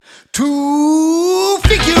To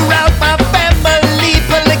figure out my family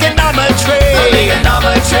polygonometry.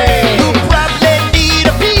 You probably need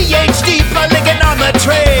a PhD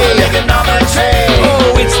polygonometry.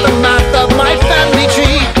 Oh, it's the math of my family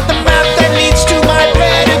tree. The math that leads to my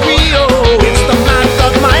pedigree. Oh, it's the math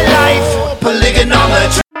of my life.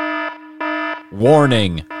 Polygonometry.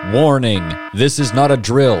 Warning, warning, this is not a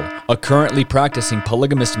drill. A currently practicing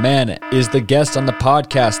polygamist man is the guest on the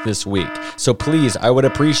podcast this week. So please, I would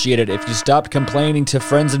appreciate it if you stopped complaining to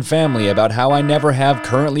friends and family about how I never have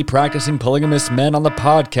currently practicing polygamist men on the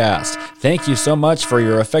podcast. Thank you so much for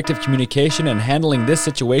your effective communication and handling this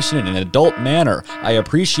situation in an adult manner. I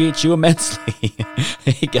appreciate you immensely.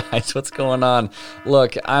 Hey guys, what's going on?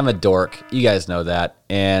 Look, I'm a dork. You guys know that.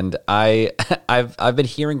 And I've been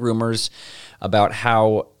hearing rumors about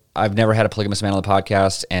how I've never had a polygamous man on the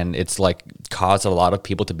podcast, and it's like caused a lot of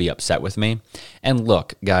people to be upset with me. And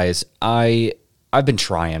look, guys, I've been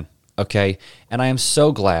trying, okay? And I am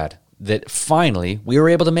so glad that finally we were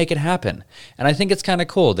able to make it happen. And I think it's kind of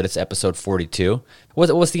cool that it's episode 42.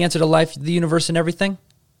 What's the answer to life, the universe, and everything?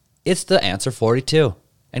 It's the answer 42.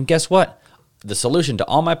 And guess what? The solution to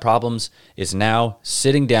all my problems is now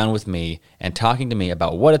sitting down with me and talking to me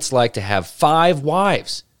about what it's like to have 5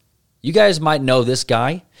 wives. You guys might know this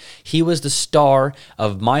guy. He was the star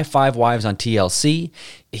of My 5 Wives on TLC.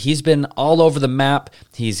 He's been all over the map.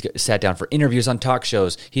 He's sat down for interviews on talk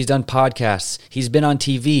shows. He's done podcasts. He's been on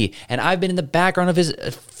TV. And I've been in the background of his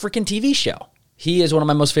freaking TV show. He is one of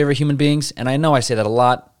my most favorite human beings. And I know I say that a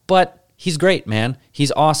lot, but he's great, man.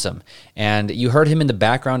 He's awesome. And you heard him in the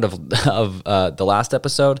background of the last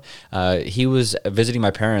episode. He was visiting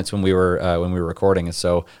my parents when we were recording, and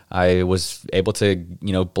so I was able to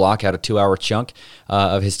block out a 2-hour chunk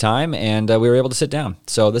of his time, and we were able to sit down.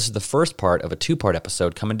 So this is the first part of a 2-part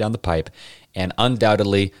episode coming down the pipe, and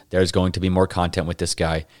undoubtedly there's going to be more content with this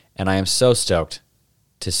guy. And I am so stoked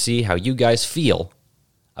to see how you guys feel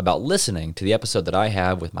about listening to the episode that I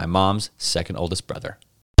have with my mom's second oldest brother.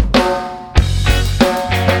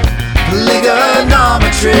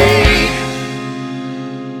 Polygonometry.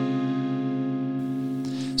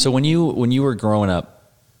 So when you were growing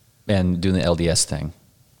up and doing the LDS thing,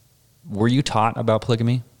 were you taught about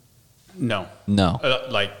polygamy? No.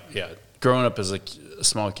 Growing up as a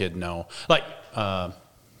small kid, no.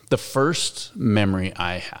 The first memory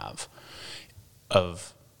I have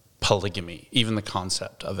of polygamy, even the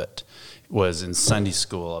concept of it, was in Sunday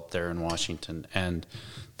school up there in Washington, and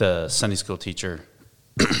the Sunday school teacher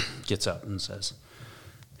gets up and says,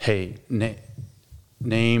 hey,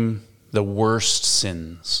 name the worst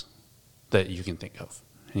sins that you can think of.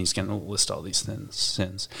 And he's going to list all these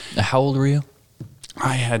sins. How old were you?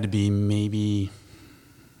 I had to be maybe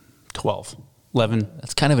 12, 11.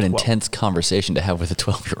 That's kind of an intense conversation to have with a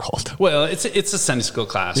 12-year-old. Well, it's a Sunday school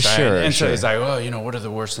class, right? Sure, and sure. So he's like, well, what are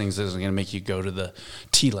the worst things that are going to make you go to the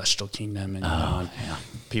celestial kingdom? And,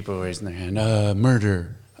 people raising their hand,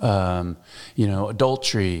 murder,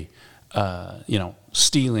 adultery,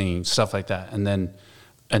 stealing, stuff like that. And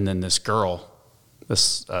then this girl,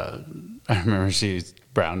 I remember she's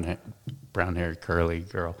brown-haired, curly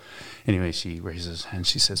girl. Anyway, she raises her hand.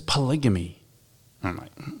 She says, polygamy. I'm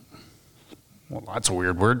like, well, that's a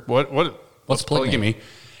weird word. What's polygamy?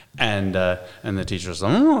 And the teacher says,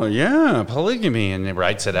 oh yeah, polygamy, and he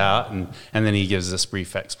writes it out, and then he gives this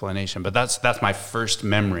brief explanation. But that's my first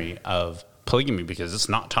memory of polygamy, because it's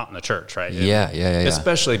not taught in the church, right? Yeah.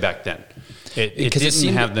 Especially back then. It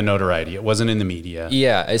didn't have the notoriety. It wasn't in the media.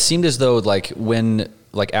 Yeah, it seemed as though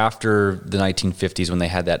after the 1950s, when they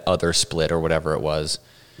had that other split or whatever it was,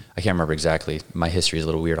 I can't remember exactly. My history is a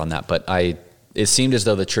little weird on that, but it seemed as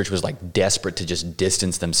though the church was desperate to just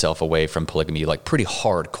distance themselves away from polygamy, pretty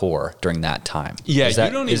hardcore during that time. Yeah,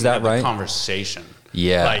 you don't even have the conversation.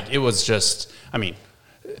 Yeah. It was just,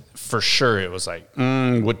 for sure it was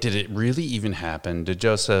what did it really even happen? Did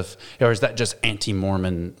Joseph, or is that just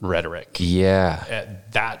anti-Mormon rhetoric? Yeah.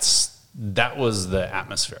 That was the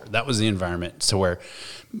atmosphere. That was the environment to where,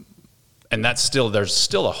 and there's still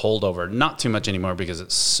a holdover, not too much anymore because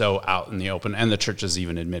it's so out in the open, and the church has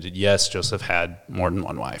even admitted, yes, Joseph had more than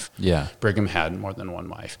one wife. Yeah. Brigham had more than one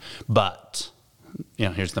wife. But,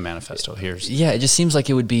 here's the manifesto. Yeah, it just seems like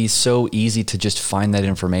it would be so easy to just find that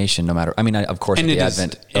information no matter, of course, and with the it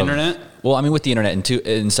advent is internet. With the internet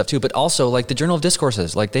and stuff too, but also the Journal of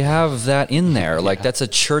Discourses, they have that in there. That's a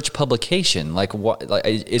church publication.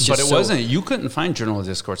 It's just wasn't. You couldn't find Journal of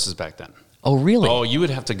Discourses back then. Oh, really? Oh, you would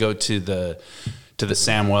have to go to to the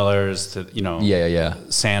Sam Wellers, to, you know,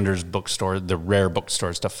 Sanders bookstore, the rare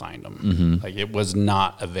bookstores to find them. Like, it was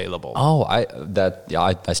not available. Oh, I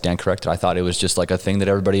stand corrected. I thought it was just like a thing that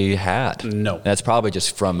everybody had. No. That's probably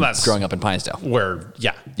just from growing up in Pinedale. Where,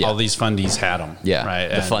 all these fundies had them. Yeah, right?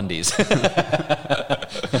 The fundies.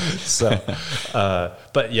 So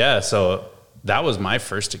that was my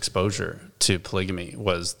first exposure to polygamy,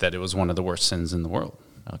 was that it was one of the worst sins in the world.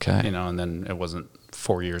 Okay. You know, and then it wasn't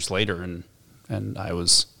 4 years later, and I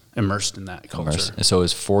was immersed in that culture. So it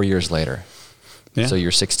was 4 years later. Yeah. So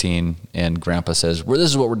you're 16 and Grandpa says, this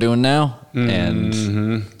is what we're doing now.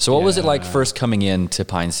 And so what was it like first coming into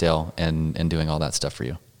Pinedale and doing all that stuff for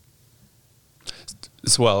you?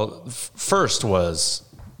 Well, first was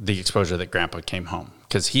the exposure that Grandpa came home,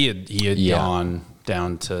 because he had gone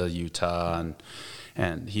down to Utah,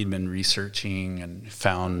 and he'd been researching and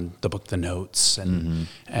found the book The Notes, and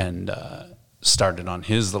started on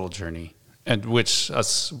his little journey, and which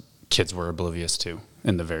us kids were oblivious to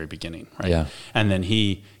in the very beginning, right? Yeah. And then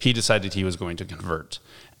he decided he was going to convert,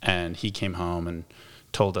 and he came home and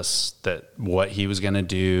told us that what he was going to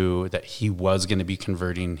do, that he was going to be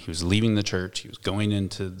converting. He was leaving the church. He was going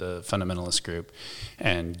into the fundamentalist group,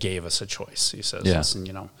 and gave us a choice. He says, listen,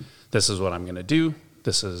 you know, this is what I'm going to do.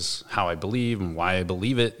 This is how I believe and why I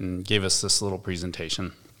believe it, and gave us this little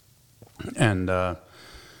presentation. And,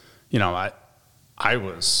 you know, I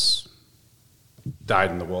was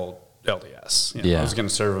dyed in the wool LDS. You know, I was going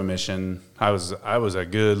to serve a mission. I was a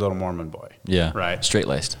good little Mormon boy. Yeah. Right.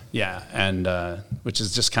 Straight-laced. Yeah. And, which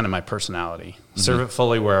is just kind of my personality. Serve it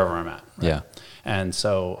fully wherever I'm at. Right? Yeah. And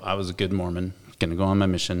so I was a good Mormon, going to go on my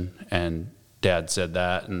mission. And Dad said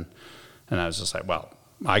that. And I was just like, well,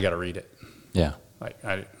 I got to read it. Yeah. Like,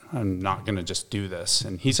 I'm not going to just do this.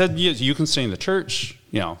 And he said, you can stay in the church,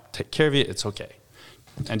 you know, take care of it. It's okay.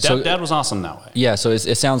 And Dad was awesome that way. Yeah. So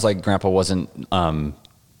it sounds like Grandpa wasn't,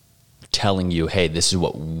 telling you, hey, this is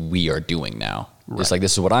what we are doing now. Right. It's like,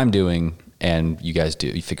 this is what I'm doing, and you guys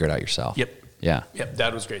you figure it out yourself. Yep. Yeah. Yep.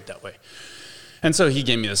 Dad was great that way. And so he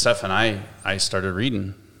gave me the stuff, and I started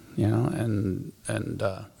reading, you know, and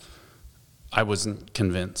I wasn't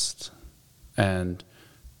convinced. And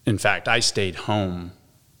in fact, I stayed home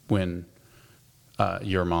when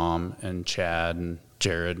your mom and Chad and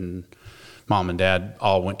Jared and Mom and Dad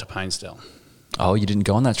all went to Pinedale. Oh, you didn't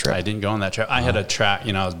go on that trip? I didn't go on that trip. I had a track,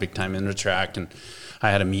 you know, I was big time into track, and I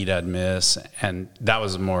had a meet I'd miss, and that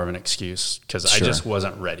was more of an excuse, because I just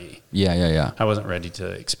wasn't ready. Yeah. I wasn't ready to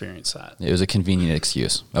experience that. It was a convenient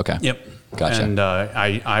excuse. Okay. Yep. Gotcha. And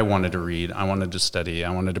I wanted to read. I wanted to study.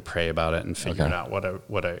 I wanted to pray about it and figure it out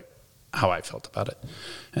how I felt about it.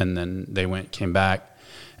 And then they came back,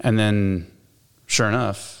 and then sure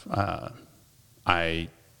enough, I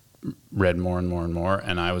read more and more and more,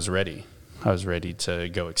 and I was ready. I was ready to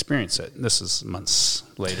go experience it. This is months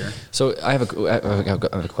later. So I have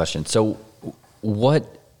a question. So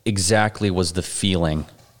what exactly was the feeling?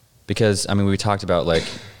 Because, I mean, we talked about, like,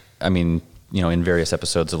 I mean, you know, in various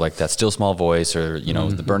episodes of, like, that still small voice, or, you know,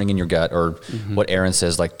 the burning in your gut, or what Aaron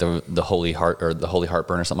says, like the holy heart, or the holy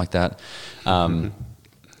heartburn, or something like that.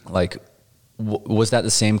 Like, was that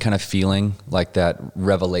the same kind of feeling, like that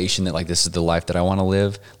revelation that, like, this is the life that I want to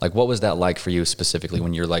live? Like, what was that like for you specifically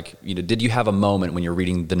when you're like, you know, did you have a moment when you're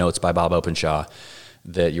reading The Notes by Bob Openshaw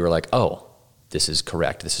that you were like, oh, this is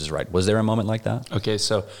correct, this is right? Was there a moment like that? Okay,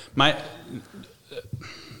 so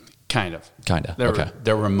kind of.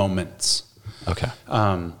 There were moments. Okay.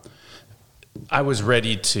 I was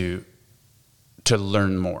ready to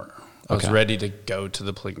learn more. I was ready to go to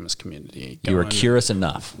the polygamous community. You were curious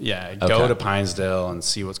enough. Yeah, go to Pinedale and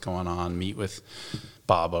see what's going on, meet with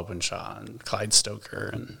Bob Openshaw and Clyde Stoker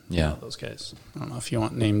and you know, those guys. I don't know if you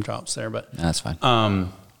want name drops there, but... That's fine.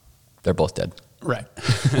 They're both dead. Right.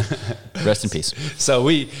 Rest in peace. So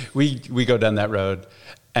we go down that road,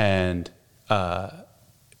 and I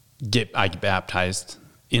get baptized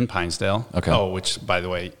in Pinedale. Okay. Oh, which, by the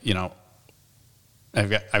way, you know,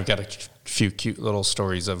 I've got a few cute little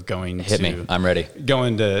stories of going Hit me. I'm ready.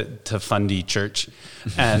 Going to Fundy Church.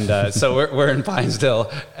 And so we're in Pinedale,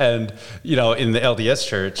 and, you know, in the LDS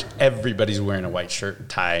church, everybody's wearing a white shirt,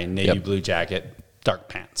 tie, navy blue jacket, dark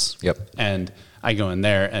pants. Yep. And I go in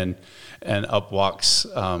there, and up walks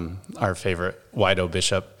our favorite Wido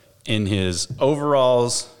Bishop in his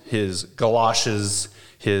overalls, his galoshes,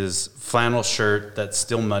 his flannel shirt that's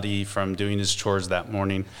still muddy from doing his chores that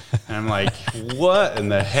morning. And I'm like, what in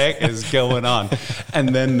the heck is going on? And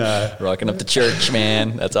then... rocking up the church,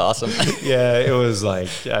 man. That's awesome. Yeah, it was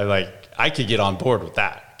like I could get on board with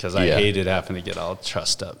that, because I hated having to get all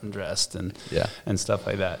trussed up and dressed and stuff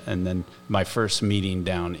like that. And then my first meeting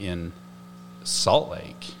down in Salt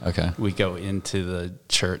Lake. Okay. We go into the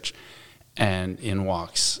church, and in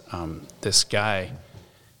walks this guy,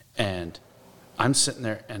 and I'm sitting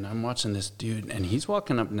there, and I'm watching this dude, and he's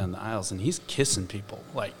walking up and down the aisles, and he's kissing people,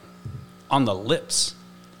 like, on the lips,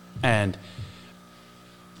 and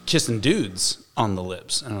kissing dudes on the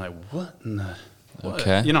lips. And I'm like, what in the... What?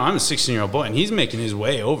 Okay. You know, I'm a 16-year-old boy, and he's making his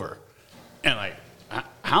way over. And, like,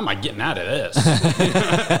 how am I getting out of this?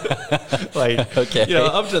 Like, okay. You know,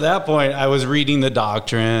 up to that point, I was reading the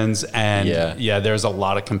doctrines, and Yeah. there's a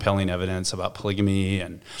lot of compelling evidence about polygamy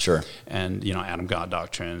and Sure. and you know, Adam God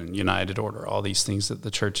doctrine and United Order, all these things that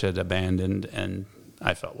the church had abandoned. And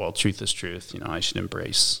I felt, well, truth is truth. You know, I should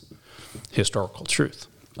embrace historical truth.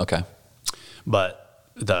 Okay. But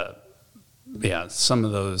some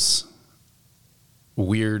of those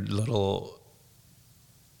weird little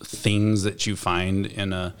things that you find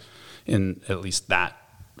in at least that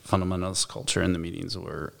fundamentalist culture in the meetings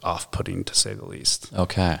were off-putting, to say the least.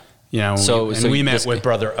 Okay. You know, we met with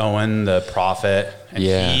Brother Owen, the prophet,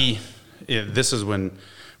 and this is when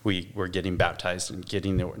we were getting baptized and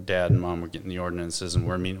getting dad and mom were getting the ordinances, and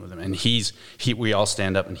we're meeting with him, and we all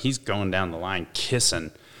stand up, and he's going down the line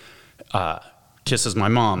kissing. Kisses my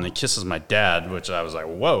mom, then kisses my dad, which I was like,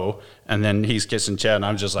 whoa. And then he's kissing Chad, and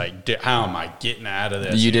I'm just like, how am I getting out of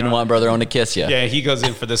this? You didn't want Brother Owen to kiss you. Yeah, he goes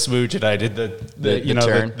in for the smooch, and I did the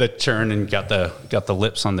turn. the churn, and got the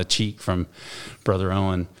lips on the cheek from Brother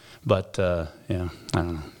Owen. But I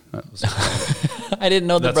don't know. That was, I didn't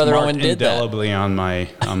know that Brother Owen did that. Indelibly on my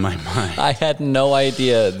mind. I had no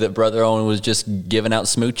idea that Brother Owen was just giving out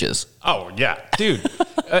smooches. Oh yeah, dude.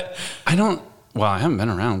 I haven't been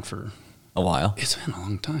around for A while. It's been a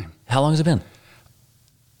long time. How long has it been?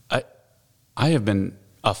 I have been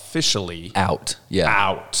officially out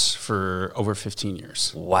for over 15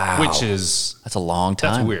 years. Wow. That's a long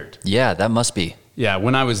time. That's weird. Yeah, that must be. Yeah,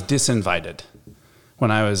 when I was disinvited,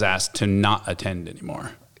 when I was asked to not attend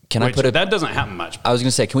anymore. That doesn't happen much. I was going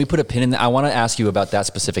to say, can we put a pin in that? I want to ask you about that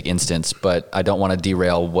specific instance, but I don't want to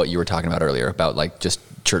derail what you were talking about earlier about like just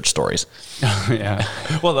church stories. Yeah.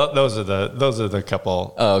 Well, those are the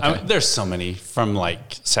couple. Oh, okay. I mean, there's so many, from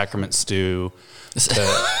like sacrament stew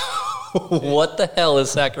to What the hell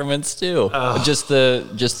is sacrament stew? Just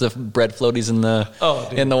the bread floaties in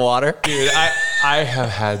the water? Dude, I have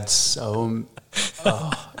had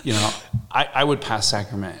I would pass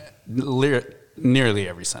sacrament nearly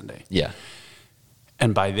every Sunday. Yeah.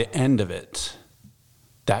 And by the end of it,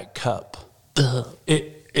 that cup,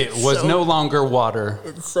 it was no longer water.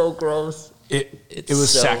 It's so gross. It was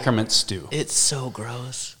sacrament stew. It's so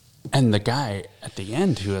gross. And the guy at the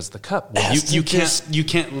end who has the cup, you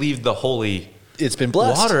can't leave the holy. It's been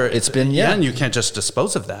blessed. Water. It's been and you can't just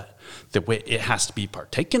dispose of that. The way it has to be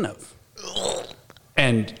partaken of.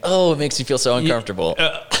 And it makes you feel so uncomfortable.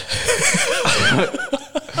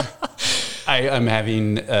 I'm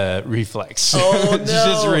having reflex. Oh, no.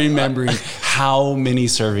 Just remembering how many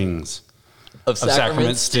servings of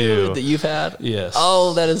sacrament stew that you've had? Yes.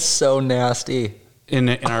 Oh, that is so nasty. In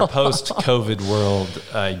our post-COVID world,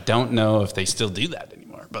 I don't know if they still do that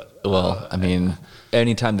anymore. But I mean,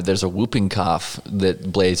 anytime that there's a whooping cough that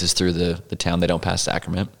blazes through the town, they don't pass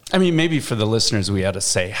sacrament. I mean, maybe for the listeners, we ought to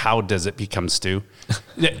say, how does it become stew?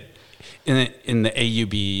 In the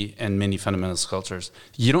AUB and many fundamentalist cultures,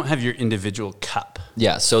 you don't have your individual cup.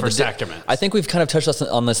 Yeah, so for sacraments. I think we've kind of touched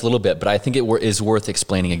on this a little bit, but I think it is worth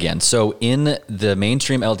explaining again. So in the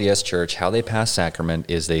mainstream LDS church, how they pass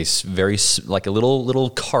sacrament is they very like a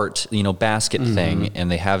little cart, basket thing,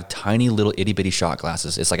 and they have tiny little itty bitty shot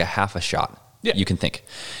glasses. It's like a half a shot. Yeah. You can think.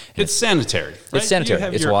 It's sanitary. Right? It's sanitary.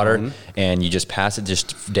 It's water, and you just pass it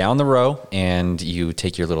just down the row, and you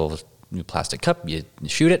take your little plastic cup, you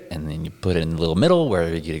shoot it, and then you put it in the little middle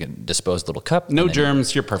where you can dispose the little cup. No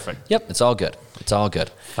germs, you're perfect. Yep, it's all good. It's all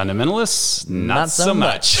good. Fundamentalists, not so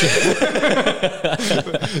much.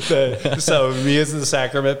 So me as the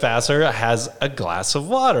sacrament passer has a glass of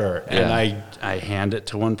water, and I hand it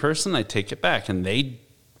to one person, I take it back, and they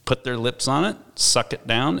put their lips on it, suck it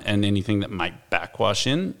down, and anything that might backwash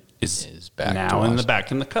in is back now in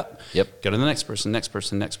the cup. Yep. Go to the next person, next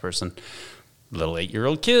person, next person. Little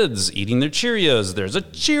 8-year-old kids eating their Cheerios. There's a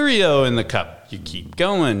Cheerio in the cup. You keep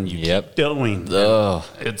going. You keep going.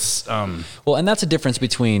 It's well, and that's a difference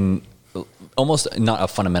between almost not a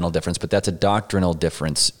fundamental difference, but that's a doctrinal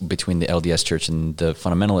difference between the LDS church and the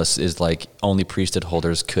fundamentalists. Is like only priesthood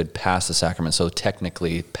holders could pass the sacrament. So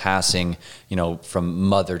technically, passing from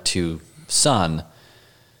mother to son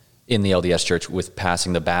in the LDS church with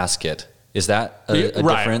passing the basket. Is that a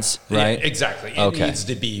difference? Right. Yeah, exactly. It needs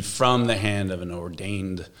to be from the hand of an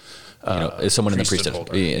ordained someone in the priesthood.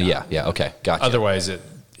 holder. Yeah. Okay. Gotcha. Otherwise,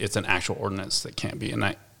 it's an actual ordinance that can't be. And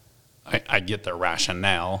I get the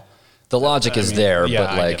rationale. The logic is there, yeah,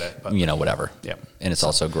 but I get it, you know, whatever. Yeah. And it's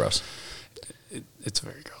also gross. It's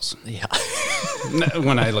very gross. Yeah.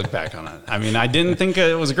 When I look back on it, I mean, I didn't think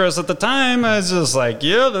it was gross at the time. I was just like,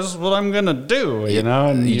 yeah, this is what I'm going to do, you know?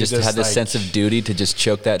 And you just had this sense of duty to just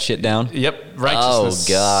choke that shit down? Yep.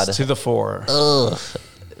 Righteousness to the fore. Ugh.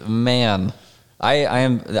 Man.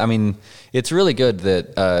 I mean, it's really good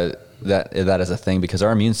that that is a thing, because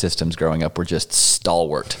our immune systems growing up were just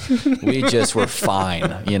stalwart. We just were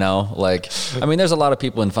fine, you know? Like, I mean, there's a lot of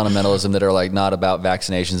people in fundamentalism that are like not about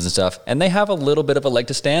vaccinations and stuff, and they have a little bit of a leg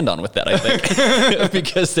to stand on with that, I think.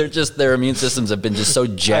 Because their immune systems have been just so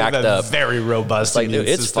jacked up. Very robust immune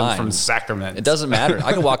it's system fine. from sacrament. It doesn't matter.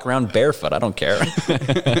 I can walk around barefoot. I don't care.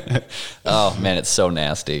 Oh, man, it's so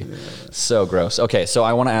nasty. So gross. Okay, so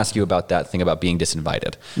I want to ask you about that thing about being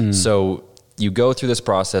disinvited. So you go through this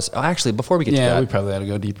process. Oh, actually, before we get to that. Yeah, we probably had to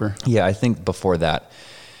go deeper. Yeah, I think before that,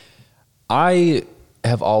 I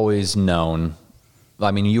have always known,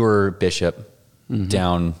 I mean, you were bishop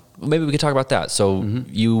down, maybe we could talk about that. So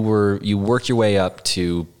you worked your way up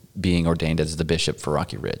to being ordained as the bishop for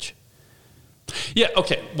Rocky Ridge. Yeah,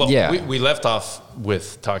 okay. Well, Yeah. we left off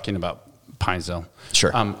with talking about Pineville.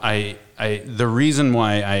 Sure. The reason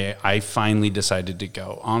why I finally decided to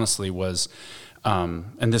go, honestly, was,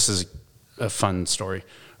 and this is a fun story.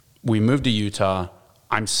 We moved to Utah.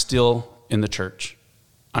 I'm still in the church.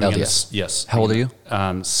 LDS? Yes. How old are you?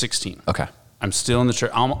 16. Okay. I'm still in the church.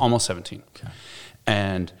 I'm almost 17. Okay.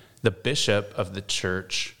 And the bishop of the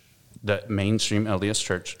church, the mainstream LDS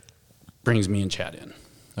church, brings me and Chad in.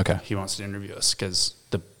 Okay. He wants to interview us because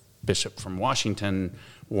the bishop from Washington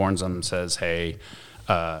warns them, says, hey,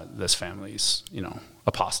 this family's,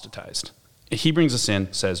 apostatized. He brings us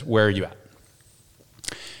in, says, where are you at?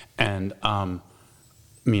 And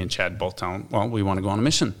me and Chad both tell him, well, we want to go on a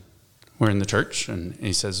mission. We're in the church. And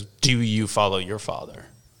he says, do you follow your father?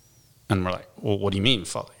 And we're like, well, what do you mean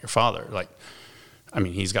follow your father? Like, I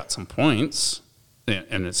mean, he's got some points,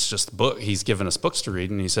 and it's just a book. He's given us books to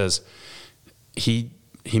read. And he says, he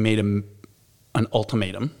made an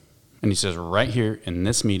ultimatum. And he says, right here in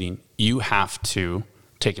this meeting, you have to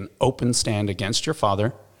take an open stand against your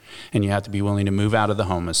father, and you have to be willing to move out of the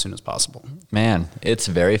home as soon as possible. Man, it's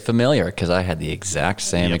very familiar, because I had the exact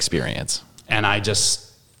same experience. And I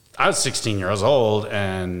was 16 years old,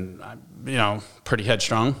 and, pretty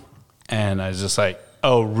headstrong. And I was just like,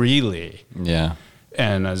 oh, really? Yeah.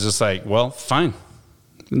 And I was just like, well, fine.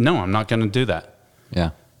 No, I'm not going to do that.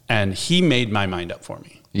 Yeah. And he made my mind up for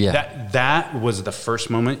me. Yeah. That was the first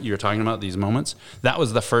moment. You're talking about these moments. That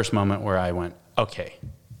was the first moment where I went, okay,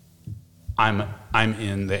 I'm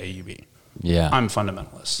in the AUB. Yeah. I'm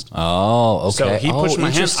fundamentalist. Oh, okay. So he pushed my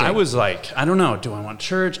hand. Interesting. I was like, I don't know. Do I want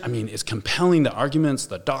church? I mean, it's compelling. The arguments,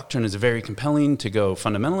 the doctrine is very compelling to go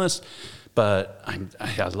fundamentalist. But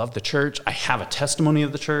I love the church. I have a testimony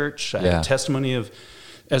of the church. I have a testimony of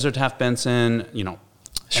Ezra Taft Benson,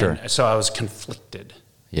 Sure. And so I was conflicted.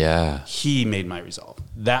 Yeah. He made my resolve.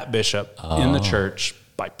 That bishop in the church,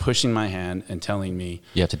 by pushing my hand and telling me,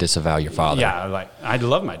 You have to disavow your father. yeah, like I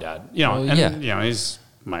love my dad, he's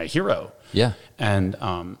my hero. Yeah. And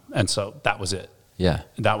so that was it. Yeah.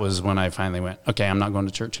 That was when I finally went, okay, I'm not going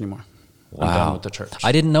to church anymore. Wow. I'm done with the church.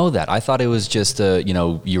 I didn't know that. I thought it was just,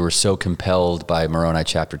 you were so compelled by Moroni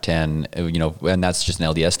chapter 10, and that's just an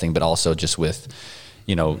LDS thing, but also just with,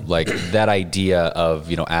 like that idea of,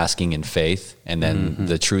 asking in faith and then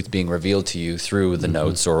the truth being revealed to you through the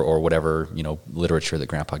notes or whatever, literature that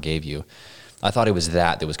Grandpa gave you. I thought it was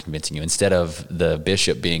that was convincing you, instead of the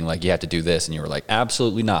bishop being like, you have to do this. And you were like,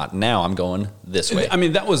 absolutely not. Now I'm going this way. I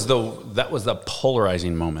mean, that was the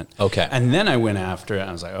polarizing moment. Okay. And then I went after it.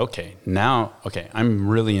 I was like, okay, I'm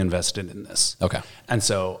really invested in this. Okay. And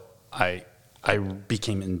so I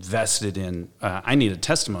became invested in, I need a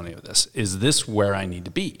testimony of this. Is this where I need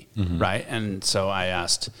to be? Right. And so I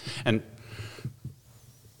asked, and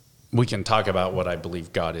we can talk about what I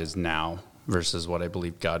believe God is now versus what I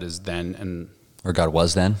believe God is then, Or God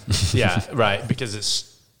was then. yeah, right.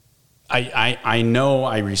 Because I know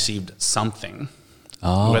I received something.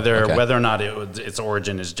 Oh, whether okay. or not its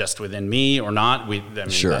origin is just within me or not,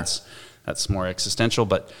 Sure. that's more existential.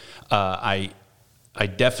 But I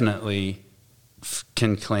definitely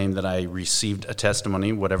can claim that I received a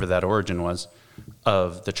testimony, whatever that origin was,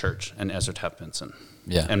 of the church and Ezra Taft Benson,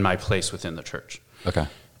 Yeah. and my place within the church. Okay.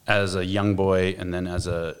 As a young boy and then as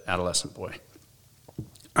a adolescent boy.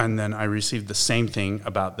 And then I received the same thing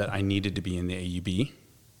about that I needed to be in the AUB,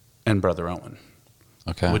 and Brother Owen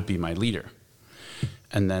would be my leader.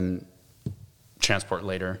 And then transport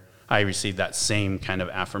later, I received that same kind of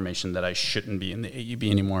affirmation that I shouldn't be in the AUB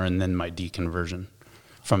anymore, and then my deconversion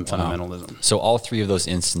from fundamentalism. So all three of those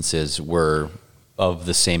instances were of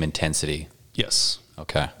the same intensity. Yes.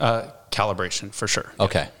 Okay. Calibration for sure.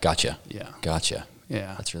 Okay. Gotcha. Yeah. Gotcha.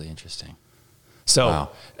 Yeah. That's really interesting. So, Wow.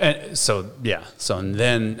 and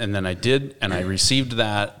then I did, and I received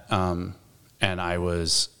that, and I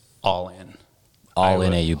was all in. All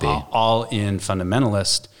in AUB. All in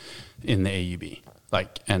fundamentalist in the AUB.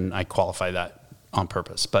 And I qualify that on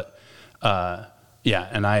purpose. But,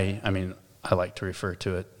 and I mean, I like to refer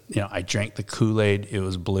to it, I drank the Kool-Aid, it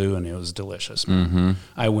was blue and it was delicious. Mm-hmm.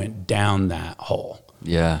 I went down that hole.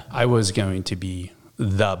 Yeah. I was going to be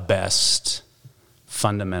the best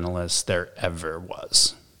fundamentalist there ever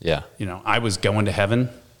was. Yeah. I was going to heaven,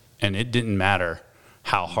 and it didn't matter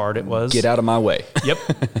how hard it was. Get out of my way. Yep.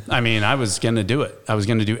 I mean, I was going to do it. I was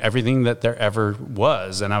going to do everything that there ever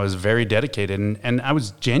was, and I was very dedicated, and I was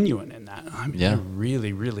genuine in that. I mean, I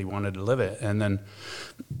really, really wanted to live it. And then,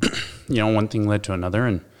 one thing led to another,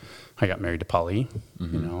 and I got married to Polly,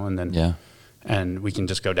 and then, and we can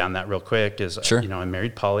just go down that real quick Sure. I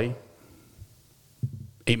married Polly.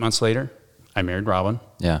 8 months later, I married Robin.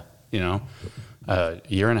 Yeah. A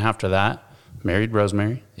year and a half to that, married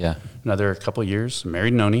Rosemary. Yeah. Another couple of years,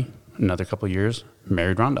 married Noni. Another couple of years,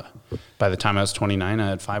 married Rhonda. By the time I was 29, I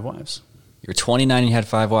had 5 wives. You were 29 and you had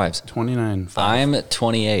 5 wives. 29, 5. I'm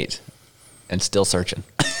 28 and still searching.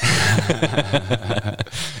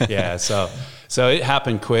 Yeah, so it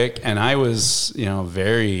happened quick, and I was,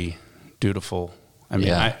 very dutiful. I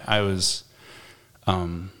mean, I was,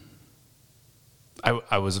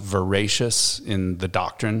 I was voracious in the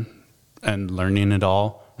doctrine and learning it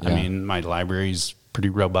all. Yeah. I mean, my library's pretty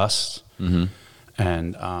robust. Mm-hmm.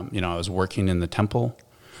 And, I was working in the temple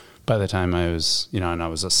by the time I was, and I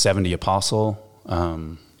was a 70 apostle.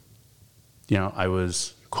 I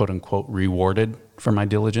was, quote unquote, rewarded for my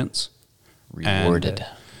diligence. Rewarded. And,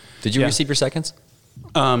 did you receive your seconds?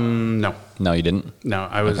 No. No, you didn't? No,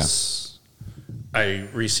 I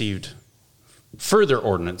received further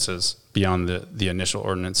ordinances beyond the initial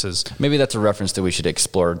ordinances. Maybe that's a reference that we should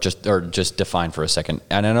explore just define for a second.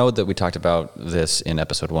 And I know that we talked about this in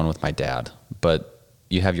episode 1 with my dad, but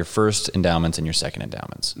you have your first endowments and your second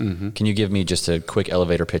endowments. Mm-hmm. Can you give me just a quick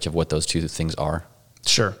elevator pitch of what those two things are?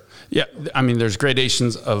 Sure. Yeah. I mean, there's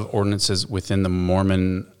gradations of ordinances within the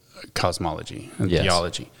Mormon cosmology and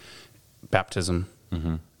theology. Baptism,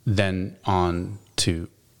 then on to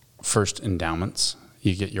first endowments.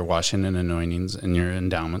 You get your washing and anointings and your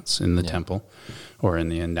endowments in the temple or in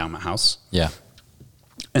the endowment house. Yeah.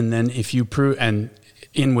 And then if you prove, and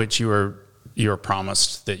in which you are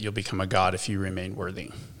promised that you'll become a god if you remain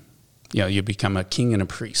worthy. You become a king and a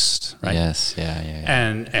priest, right? Yes. Yeah.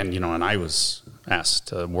 And and I was asked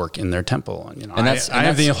to work in their temple, and I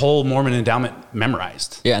have the whole Mormon endowment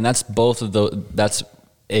memorized. Yeah, and that's both of those. That's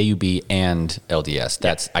AUB and LDS.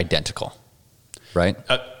 That's identical, right?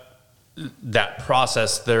 That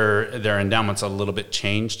process, their endowments a little bit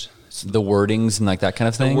changed. The wordings and like that kind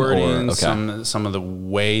of thing? The wording, some of the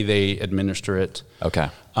way they administer it. Okay.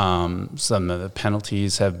 Some of the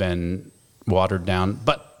penalties have been watered down.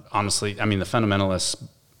 But honestly, I mean, the fundamentalists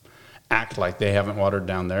act like they haven't watered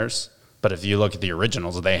down theirs. But if you look at the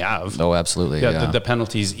originals, they have. Oh, absolutely. Yeah. The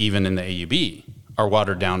penalties, even in the AUB, are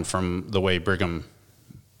watered down from the way Brigham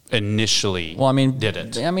initially did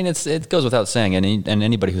it. I mean, it goes without saying, and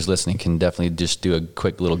anybody who's listening can definitely just do a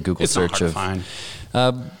quick little Google search of.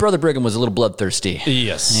 Brother Brigham was a little bloodthirsty.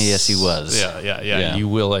 Yes, he was. Yeah. You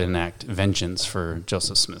will enact vengeance for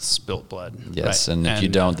Joseph Smith's spilt blood. Yes, right? and if you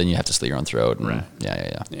don't, then you have to slit your own throat. And, right.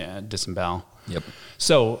 Yeah, disembowel. Yep.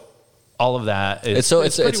 So all of that is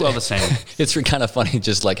it's pretty well the same. It's kind of funny,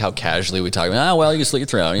 just like how casually we talk about. You can slit your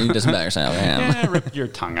throat, you disembowel yourself. Rip your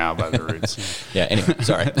tongue out by the roots. Yeah. Anyway,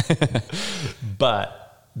 sorry.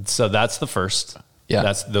 But so that's the first.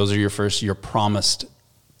 Yeah. Those are your first. You're promised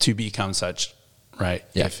to become such. Right.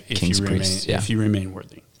 Yeah. If you remain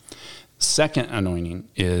worthy. Second anointing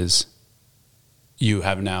is you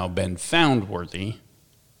have now been found worthy,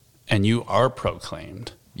 and you are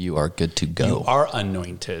proclaimed. You are good to go. You are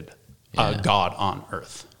anointed God on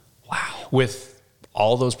earth. Wow. With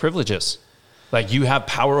all those privileges. Like you have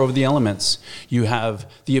power over the elements. You have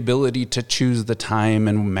the ability to choose the time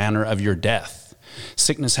and manner of your death.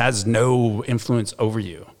 Sickness has no influence over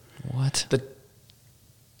you. What?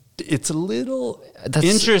 It's a little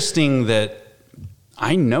interesting that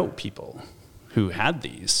I know people who had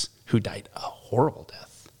these who died a horrible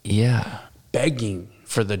death. Yeah. Begging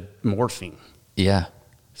for the morphine. Yeah.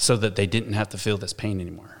 So that they didn't have to feel this pain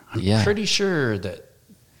anymore. I'm pretty sure that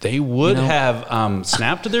they would have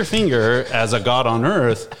snapped their finger as a God on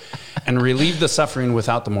earth and relieve the suffering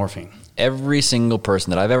without the morphine. Every single person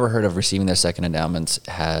that I've ever heard of receiving their second endowments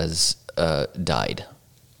has died.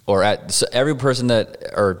 So every person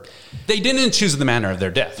they didn't choose the manner of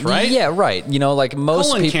their death, right? Yeah, right. You know, like most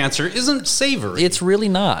colon people, cancer isn't savory. it's really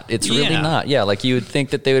not. It's really Yeah. not. Yeah, like you would think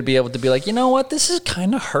that they would be able to be like, you know what, this is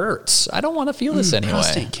kind of hurts. I don't want to feel this anyway.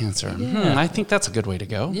 prostate cancer. Yeah. I think that's a good way to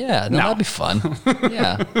go. Yeah, no, that'd be fun.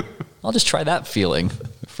 Yeah, I'll just try that feeling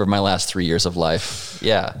for my last 3 years of life.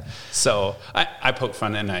 Yeah. So I poke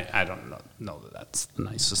fun, and I don't know that that's the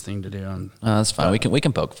nicest thing to do. That's fine. We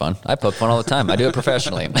can poke fun. I poke fun all the time. I do it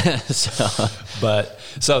professionally.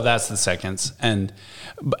 So that's the seconds, and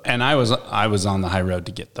I was on the high road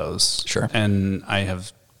to get those. Sure. And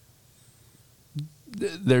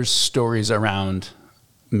there's stories around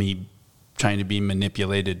me trying to be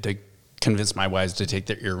manipulated to convince my wives to take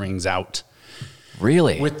their earrings out.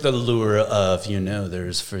 Really? With the lure of,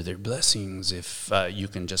 there's further blessings if you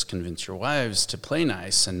can just convince your wives to play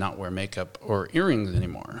nice and not wear makeup or earrings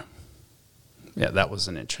anymore. Yeah, that was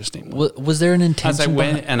an interesting one. Was there an intention? As I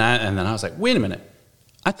went, and then I was like, wait a minute.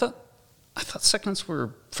 I thought seconds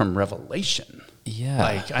were from Revelation. Yeah.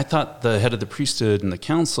 Like, I thought the head of the priesthood and the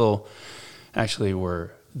council actually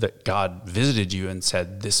were that God visited you and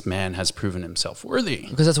said, this man has proven himself worthy.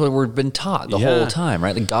 Because that's what we've been taught the whole time,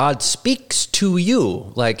 right? Like God speaks to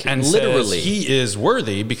you, like And literally. says he is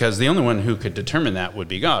worthy because the only one who could determine that would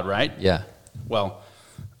be God, right? Yeah. Well,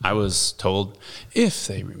 I was told, if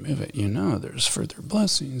they remove it, there's further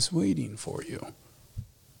blessings waiting for you.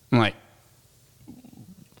 I'm like,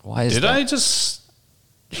 Why is did that? I just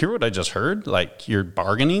hear what I just heard? Like, you're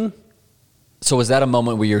bargaining? So was that a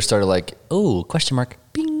moment where you started like, oh, question mark,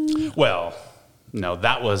 bing? Well, no,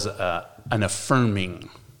 that was an affirming.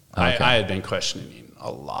 Okay. I had been questioning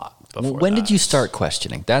a lot before. When that. did you start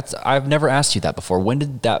questioning? I've never asked you that before. When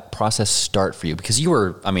did that process start for you? Because you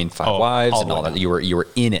were, five wives all and the all way that. down. You were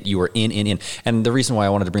in it. You were in. And the reason why I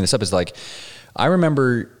wanted to bring this up is like, I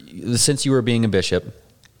remember since you were being a bishop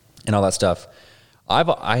and all that stuff,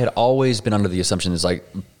 I had always been under the assumption is like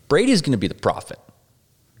Brady's going to be the prophet.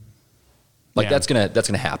 Like Yeah. that's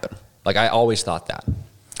gonna happen. Like I always thought that.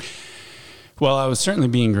 Well, I was certainly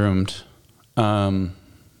being groomed. But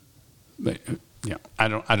I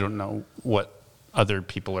don't know what other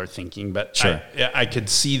people are thinking, but Sure. I could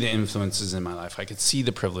see the influences in my life. I could see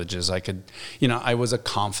the privileges. I was a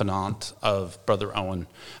confidant of Brother Owen.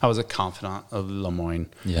 I was a confidant of Lemoyne.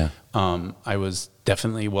 Yeah. I was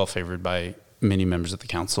definitely well favored by many members of the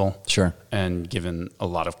council. Sure. And given a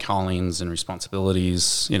lot of callings and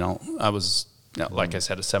responsibilities. I was, like I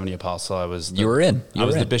said, a 70 apostle. I was You were in. I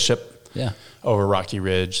was the bishop. Yeah. Over Rocky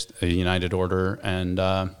Ridge, a United Order, and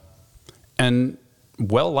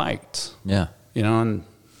well liked. Yeah. And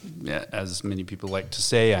as many people like to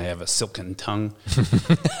say, I have a silken tongue,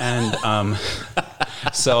 and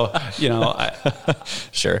so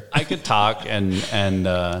Sure. I could talk, and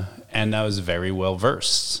I was very well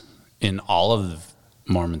versed in all of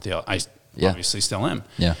Mormon theology. I obviously still am.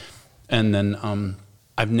 Yeah. And then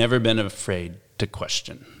I've never been afraid to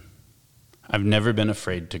question. I've never been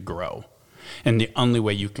afraid to grow. And the only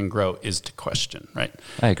way you can grow is to question, right?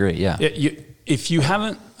 I agree. Yeah. If you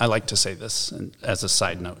haven't, I like to say this as a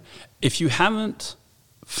side note, if you haven't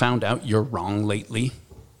found out you're wrong lately,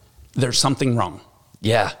 there's something wrong.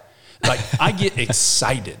 Yeah. Like I get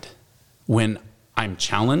excited when I'm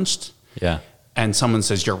challenged Yeah. and someone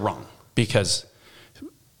says you're wrong, because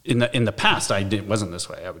in the past wasn't this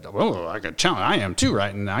way. I would go, I got challenge. I am too,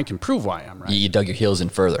 right? And I can prove why I'm right. You dug your heels in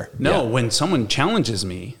further. No, Yeah. when someone challenges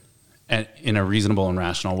me in a reasonable and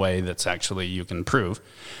rational way that's actually you can prove,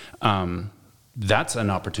 that's an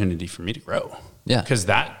opportunity for me to grow. Yeah. Because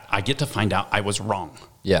I get to find out I was wrong.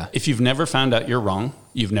 Yeah. If you've never found out you're wrong,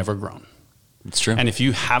 you've never grown. It's true. And if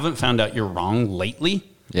you haven't found out you're wrong lately,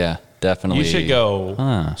 yeah, definitely. you should go,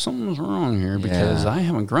 something's wrong here because I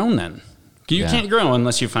haven't grown then. You can't grow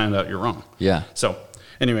unless you find out you're wrong. Yeah. So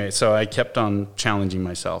anyway, I kept on challenging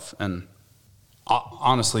myself. And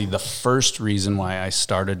honestly, the first reason why I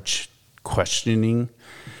started questioning,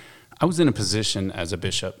 I was in a position as a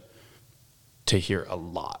bishop to hear a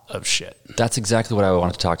lot of shit. That's exactly what I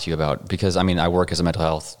wanted to talk to you about, because I work as a mental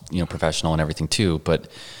health, professional and everything too, but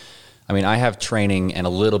I have training and a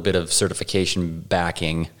little bit of certification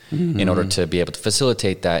backing in order to be able to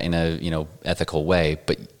facilitate that in a, ethical way.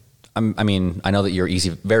 But I know that you're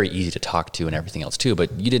very easy to talk to and everything else too,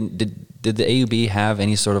 but you did the AUB have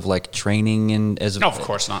any sort of like training No, of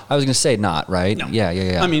course not. I was going to say not, right? No.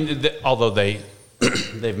 Yeah. Although they've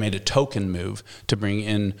made a token move to bring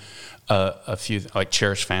in a few like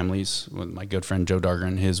cherished families. With my good friend Joe Darger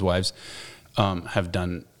and his wives have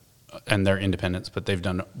done and they're independents, but they've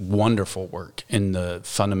done wonderful work in the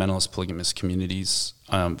fundamentalist polygamous communities,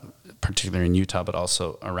 particularly in Utah, but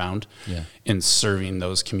also around, in serving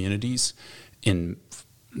those communities in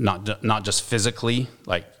not just physically,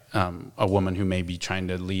 like a woman who may be trying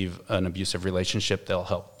to leave an abusive relationship, they'll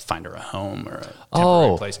help find her a home or a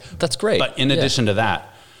temporary place. That's great. But in addition to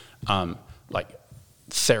that, like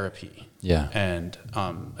therapy and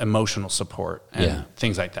emotional support and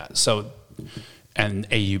things like that. So, and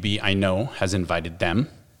AUB, I know, has invited them,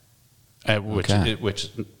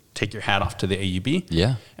 which take your hat off to the AUB.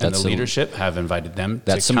 Yeah. And the leadership have invited them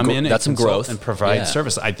to some come in that's some growth and provide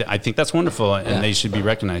service. I think that's wonderful, and they should be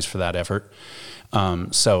recognized for that effort.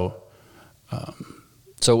 So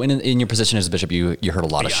in your position as a bishop, you heard a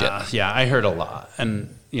lot of shit. Yeah, I heard a lot.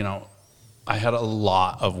 And, I had a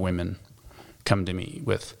lot of women come to me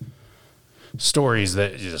with stories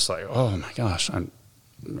that you're just like, oh my gosh, I'm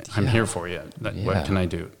here for you. What can I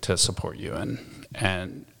do to support you?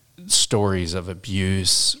 And stories of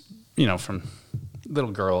abuse, from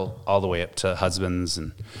little girl all the way up to husbands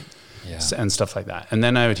and stuff like that. And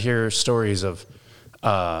then I would hear stories of,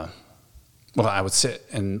 I would sit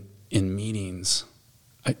in meetings.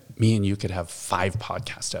 Me and you could have 5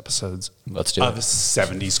 podcast episodes Let's do of it.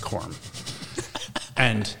 70s quorum.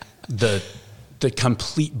 And the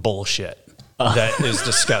complete bullshit that is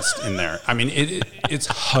discussed in there. I mean, it's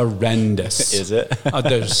horrendous. Is it?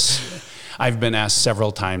 I've been asked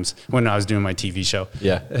several times when I was doing my TV show.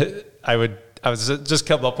 Yeah. I was just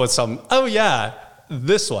come up with some,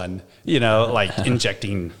 this one, like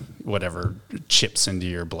injecting whatever chips into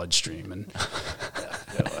your bloodstream and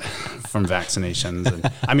from vaccinations.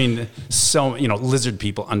 And I mean, lizard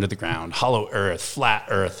people under the ground, hollow earth, flat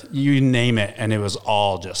earth, you name it. And it was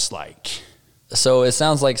all just like. So it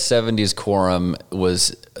sounds like 70s quorum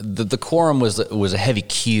was the quorum was a heavy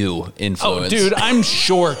Q influence. Oh, dude, I'm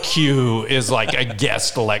sure Q is like a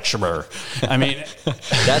guest lecturer. I mean,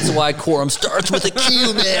 that's why quorum starts with a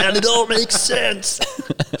Q, man. It all makes sense.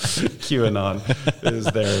 QAnon is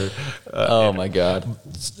there. Oh my God.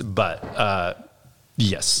 But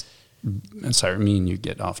yes, sorry, me and you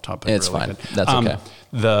get off topic. It's really fine. Good. That's okay.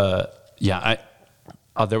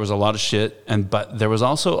 There was a lot of shit, but there was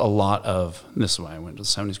also a lot of, this is why I went to the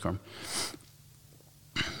 70s quorum,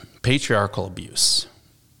 patriarchal abuse,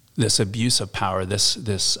 this abuse of power,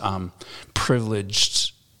 this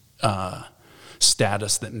privileged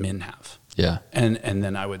status that men have. Yeah. And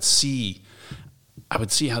then I would see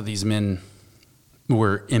how these men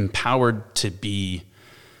were empowered to be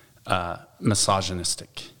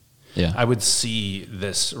misogynistic. Yeah. I would see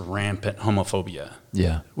this rampant homophobia.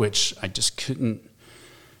 Yeah. Which I just couldn't.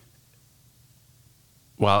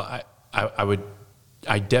 Well,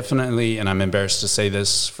 I definitely, and I'm embarrassed to say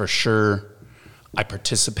this for sure, I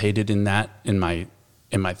participated in that in my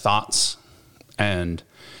thoughts, and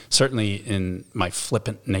certainly in my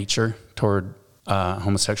flippant nature toward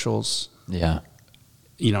homosexuals. Yeah.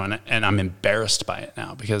 And I'm embarrassed by it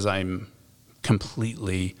now because I'm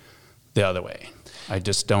completely the other way. I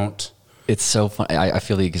just don't. It's so fun. I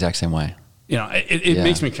feel the exact same way. It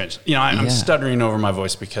makes me cringe. I'm stuttering over my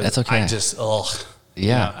voice because that's okay. I just,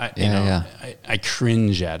 Yeah. I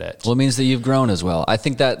cringe at it. Well, it means that you've grown as well. I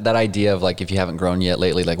think that idea of like, if you haven't grown yet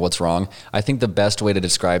lately, like what's wrong? I think the best way to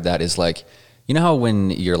describe that is like, you know how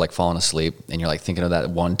when you're like falling asleep and you're like thinking of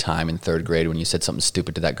that one time in 3rd grade when you said something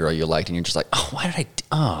stupid to that girl you liked and you're just like, oh, why did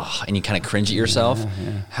and you kind of cringe at yourself.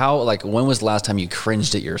 Yeah. How, like, when was the last time you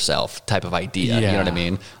cringed at yourself type of idea? Yeah. You know what I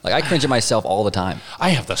mean? Like, I cringe at myself all the time. I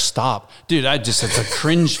have to stop. Dude, it's a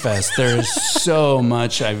cringe fest. There's so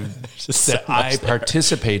much I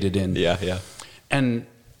participated in. Yeah. And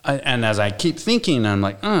as I keep thinking, I'm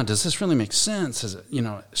like, does this really make sense? Is it,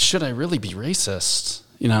 should I really be racist?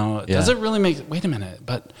 Does it really wait a minute,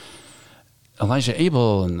 but Elijah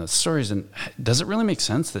Abel and the stories, and does it really make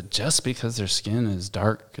sense that just because their skin is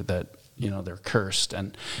dark that, they're cursed?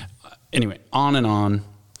 And anyway, on and on.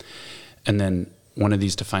 And then one of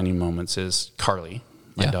these defining moments is Carly,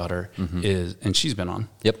 my daughter, and she's been on.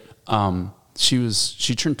 Yep.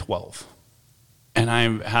 She turned 12. And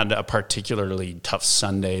I had a particularly tough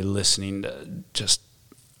Sunday listening to just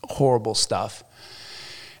horrible stuff.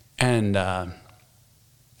 And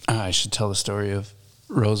I should tell the story of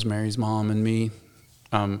Rosemary's mom and me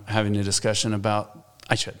having a discussion about.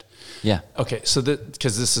 I should. Yeah. Okay. So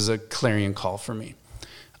because this is a clarion call for me.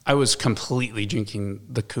 I was completely drinking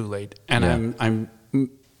the Kool-Aid, and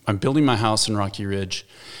I'm building my house in Rocky Ridge,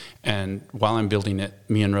 and while I'm building it,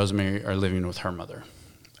 me and Rosemary are living with her mother,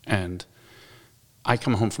 and I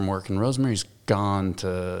come home from work, and Rosemary's gone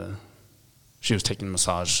she was taking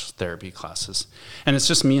massage therapy classes, and it's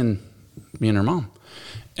just me and me and her mom.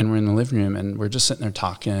 And we're in the living room, and we're just sitting there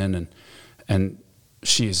talking, and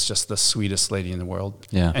she's just the sweetest lady in the world.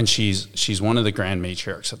 Yeah. And she's one of the grand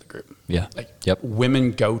matriarchs of the group. Yeah. Like, Yep.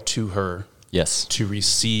 women go to her Yes. to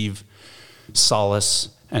receive solace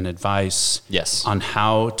and advice Yes. on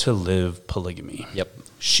how to live polygamy. Yep.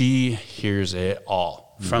 She hears it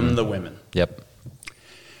all from the women. Yep.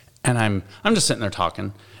 And I'm just sitting there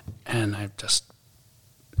talking, and I just,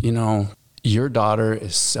 your daughter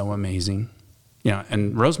is so amazing.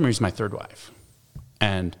 And Rosemary's my third wife.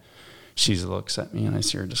 And she looks at me, and I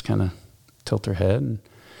see her just kind of tilt her head. And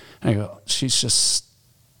I go, she's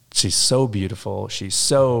so beautiful. She's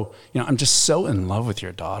so, I'm just so in love with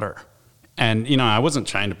your daughter. And, I wasn't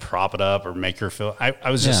trying to prop it up or make her feel,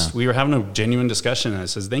 I was just, we were having a genuine discussion. And I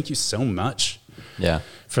says, thank you so much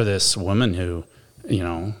for this woman who,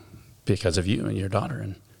 because of you and your daughter.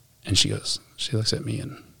 And she looks at me,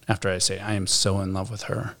 and after I say, I am so in love with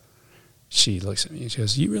her, she looks at me and she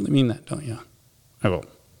goes, you really mean that, don't you? I go,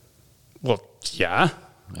 well, yeah,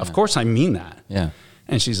 of course I mean that. Yeah.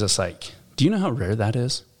 And she's just like, do you know how rare that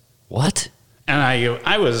is? What? And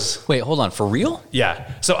I was... Wait, hold on. For real?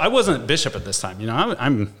 Yeah. So I wasn't bishop at this time.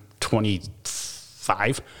 I'm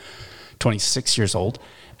 25, 26 years old.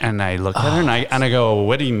 And I look at her and I go,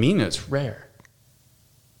 what do you mean it's rare?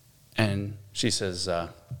 And she says,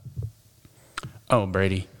 oh,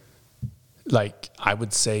 Brady, like I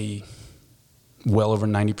would say well over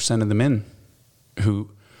 90% of the men who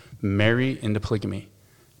marry into polygamy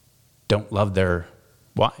don't love their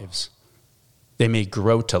wives. They may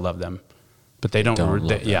grow to love them, but they don't love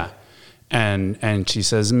them. Yeah. And she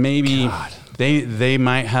says, maybe they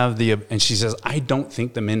might have and she says, I don't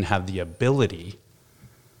think the men have the ability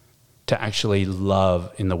to actually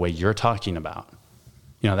love in the way you're talking about.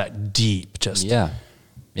 That deep, just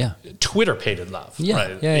Twitter-pated love. Yeah.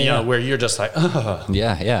 Right? Yeah. Where you're just like, oh.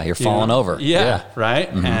 Yeah. You're falling over. Yeah.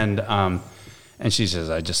 Right. Mm-hmm. And she says,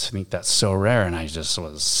 I just think that's so rare. And I just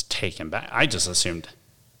was taken back. I just assumed.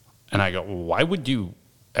 And I go, well, why would you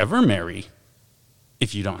ever marry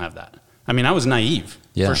if you don't have that? I mean, I was naive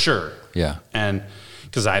for sure. Yeah. And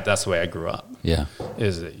because that's the way I grew up. Yeah.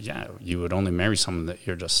 Is that, you would only marry someone that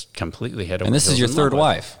you're just completely head over. And this is your third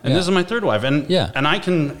wife. And this is my third wife. And and I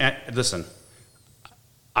can, listen,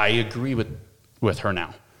 I agree with her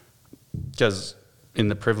now. Because in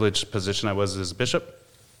the privileged position I was as a bishop,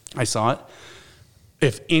 I saw it.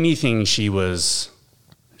 If anything, she was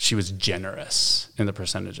generous in the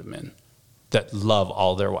percentage of men that love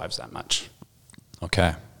all their wives that much.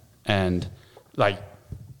 Okay. And like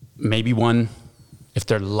maybe one, if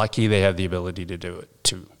they're lucky, they have the ability to do it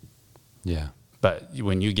too. Yeah. But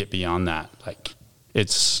when you get beyond that, like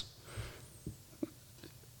it's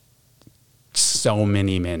so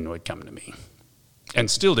many men would come to me and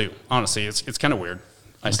still do. Honestly, it's kind of weird.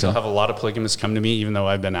 I still have a lot of polygamists come to me, even though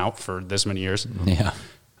I've been out for this many years. Yeah.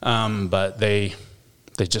 But they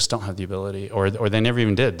just don't have the ability, or they never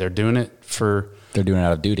even did. They're doing it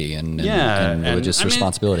out of duty and religious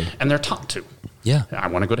responsibility. And they're taught to. Yeah. I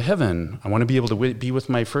want to go to heaven. I want to be able to be with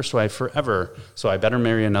my first wife forever. So I better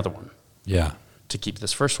marry another one. Yeah. To keep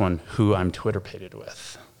this first one, who I'm Twitter-pated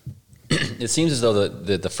with. It seems as though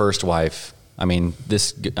the first wife,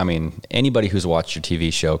 anybody who's watched your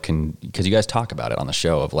TV show can, because you guys talk about it on the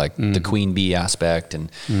show of like the queen bee aspect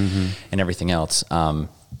and everything else. And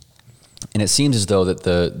it seems as though that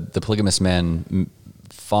the polygamous men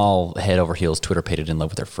fall head over heels, Twitter-pated in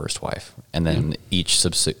love with their first wife. And then each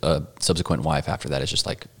subsequent wife after that is just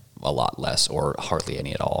like a lot less or hardly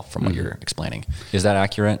any at all from what you're explaining. Is that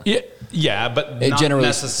accurate? Yeah, but not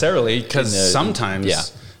necessarily, because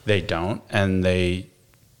sometimes they don't, and they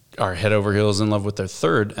are head over heels in love with their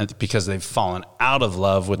third because they've fallen out of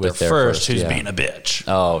love with their first who's being a bitch.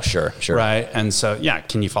 Oh, sure. Right? And so,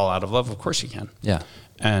 can you fall out of love? Of course you can. Yeah.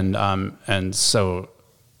 And so,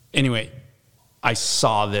 anyway, I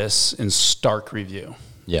saw this in stark review.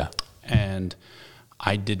 Yeah. And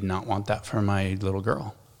I did not want that for my little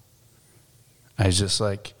girl. I was just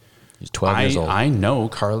like, she's 12 years old. I know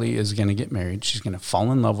Carly is going to get married. She's going to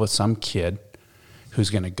fall in love with some kid who's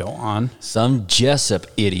going to go on. Some Jessup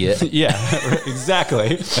idiot. Yeah,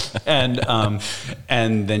 exactly. And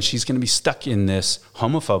then she's going to be stuck in this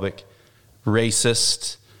homophobic,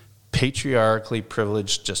 racist, patriarchally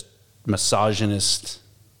privileged, just misogynist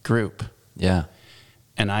group. Yeah.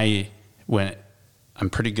 And I'm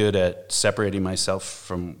pretty good at separating myself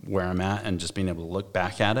from where I'm at and just being able to look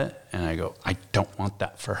back at it. And I go, I don't want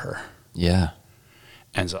that for her. Yeah.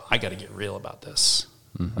 And so I got to get real about this.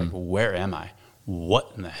 Like, where am I?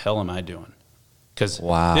 What in the hell am I doing? Because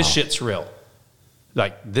this shit's real.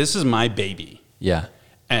 Like, this is my baby. Yeah.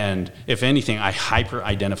 And if anything, I hyper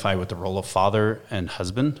identify with the role of father and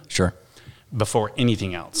husband. Sure. Before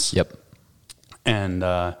anything else. Yep. And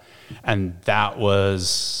that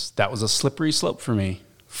was a slippery slope for me,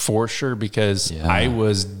 for sure, because I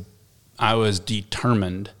was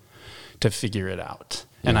determined to figure it out.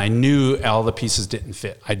 Yeah. And I knew all the pieces didn't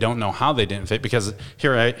fit. I don't know how they didn't fit, because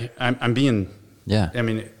here I'm being, I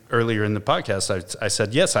mean, earlier in the podcast, I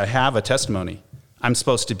said, yes, I have a testimony. I'm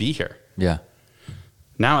supposed to be here. Yeah.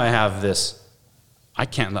 Now I have this, I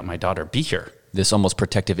can't let my daughter be here. This almost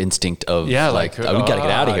protective instinct of we got to get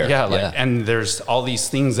out of here. And there's all these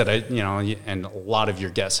things that and a lot of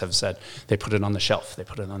your guests have said, they put it on the shelf.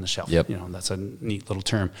 Yep. That's a neat little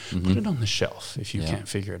term. Mm-hmm. Put it on the shelf if you can't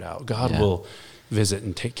figure it out. God will visit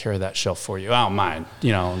and take care of that shelf for you. Oh, mine,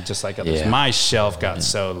 just like others. My shelf got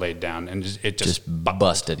so laid down, and it just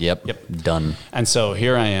busted. Yep. Done. And so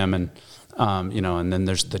here I am, and and then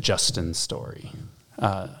there's the Justin story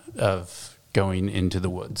of going into the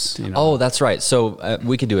woods. Oh, that's right. So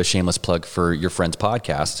we could do a shameless plug for your friend's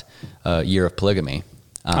podcast, Year of Polygamy.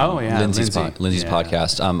 Lindsay's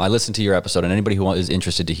podcast. I listened to your episode, and anybody who is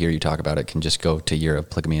interested to hear you talk about it can just go to Year of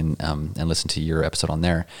Polygamy and listen to your episode on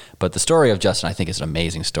there. But the story of Justin, I think, is an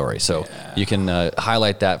amazing story. So you can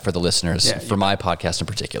highlight that for the listeners, for my podcast in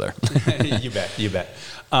particular. You bet.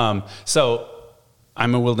 So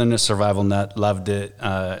I'm a wilderness survival nut, loved it,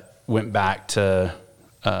 went back to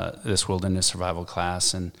this wilderness survival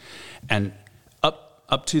class, and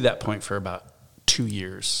up to that point for about 2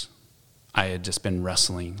 years, I had just been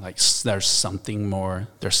wrestling, like, there's something more,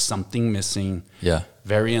 there's something missing. Yeah.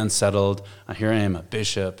 Very unsettled. Here I am, a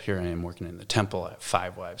bishop. Here I am working in the temple. I have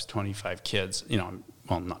 5 wives, 25 kids.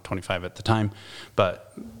 Not 25 at the time,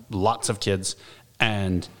 but lots of kids,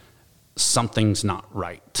 and something's not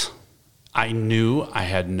right. I knew I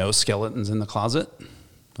had no skeletons in the closet.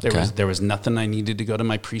 There was nothing I needed to go to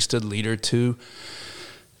my priesthood leader to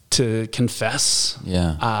confess.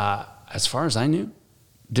 Yeah. As far as I knew,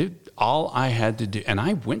 dude, all I had to do, and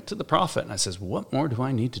I went to the prophet and I says, what more do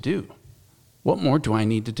I need to do? What more do I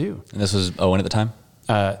need to do? And this was Owen at the time?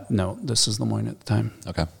 No, this is Lemoyne at the time.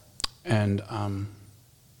 Okay. And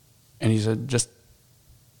he said, just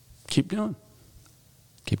keep doing.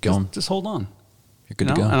 Keep going. Just hold on. You're good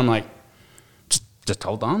to go. And I'm like, just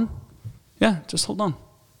hold on? Yeah, just hold on.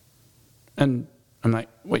 And I'm like,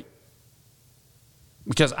 wait.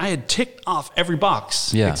 Because I had ticked off every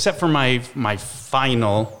box except for my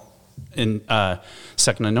final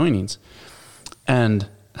second anointings. And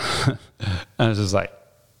I was just like,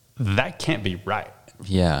 that can't be right.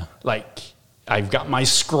 Yeah. Like, I've got my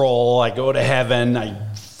scroll, I go to heaven,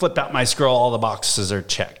 I flip out my scroll, all the boxes are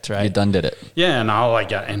checked, right? You done did it. Yeah, and all I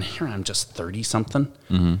got, and here I'm just 30-something.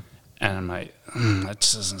 Mm-hmm. And I'm like, that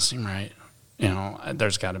just doesn't seem right.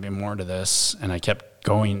 There's got to be more to this. And I kept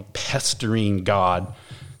going, pestering God.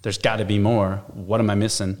 There's got to be more. What am I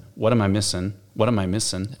missing? What am I missing? What am I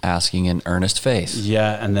missing? Asking in earnest faith.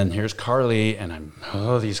 Yeah, and then here's Carly, and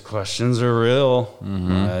these questions are real.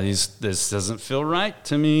 Mm-hmm. This doesn't feel right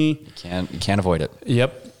to me. You can't avoid it.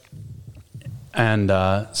 Yep. And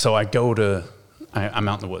so I go to, I'm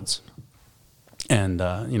out in the woods. And,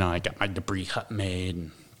 I got my debris hut made.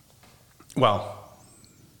 And,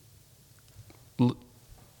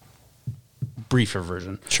 briefer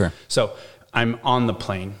version. Sure. So I'm on the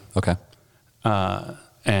plane. Okay.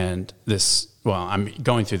 And I'm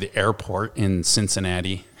going through the airport in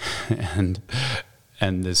Cincinnati, and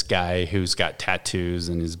this guy who's got tattoos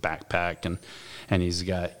in his backpack, and he's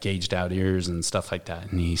got gauged out ears and stuff like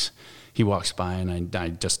that. And he walks by, and I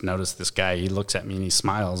just noticed this guy. He looks at me and he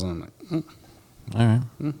smiles, and I'm like, all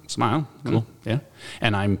right, smile, cool, yeah.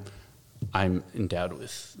 And I'm endowed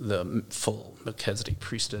with the full Melchizedek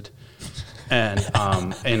priesthood, and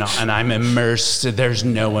and I'm immersed. There's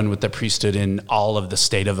no one with the priesthood in all of the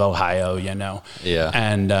state of Ohio, Yeah.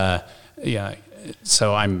 And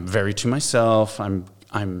so I'm very to myself.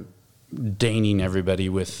 I'm deigning everybody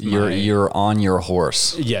with you're on your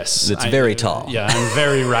horse. Yes, it's very tall. Yeah, I'm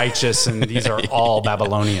very righteous, and these are all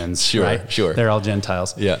Babylonians. Sure, right? Sure. They're all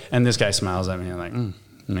Gentiles. Yeah. And this guy smiles at me, and I'm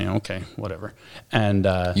like, okay, whatever. And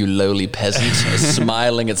you lowly peasant,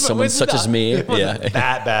 smiling at someone such as me. It wasn't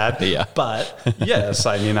that bad. Yeah. But yes,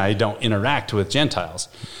 I don't interact with Gentiles,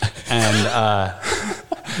 and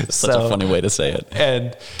such a funny way to say it.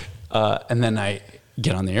 And then I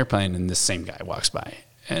get on the airplane, and this same guy walks by,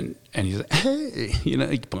 and he's like, hey,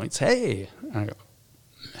 he points, hey. And I go,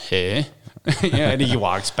 hey. And he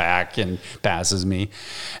walks back and passes me,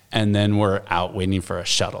 and then we're out waiting for a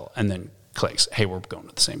shuttle, and then clicks, hey, we're going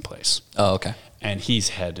to the same place. Oh, okay. And he's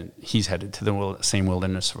headed to the same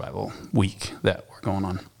wilderness survival week that we're going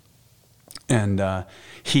on. And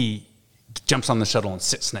he jumps on the shuttle and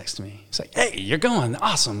sits next to me. He's like, "Hey, you're going,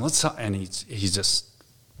 awesome. Let's talk." And he's just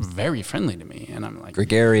very friendly to me, and I'm like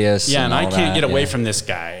gregarious. Yeah, and I can't get away yeah. from this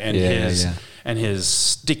guy and Yeah. and his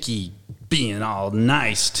sticky being all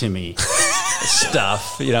nice to me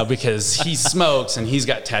stuff, you know, because he smokes and he's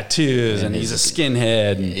got tattoos and he's a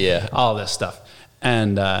skinhead and all this stuff.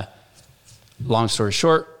 And long story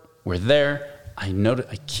short, we're there.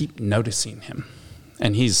 I keep noticing him,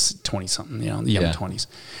 and he's 20 something, you know, young 20s.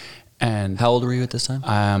 And how old were you at this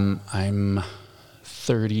time? I'm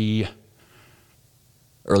 30.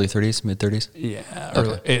 Early 30s, mid 30s? Yeah,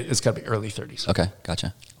 Okay. It's got to be early 30s. Okay,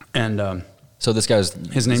 gotcha. And so this guy's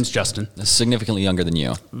his name's Justin. Significantly younger than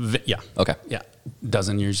you. Yeah. Okay. Yeah,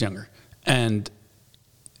 dozen years younger. And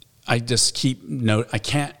I just I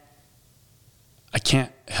can't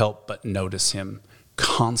help but notice him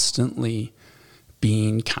constantly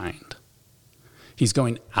being kind. He's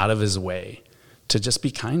going out of his way to just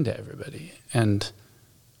be kind to everybody, and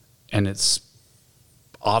it's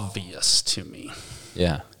obvious to me.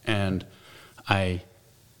 Yeah. And I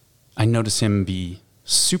notice him be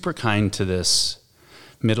super kind to this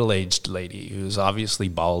middle-aged lady who's obviously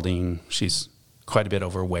balding. She's quite a bit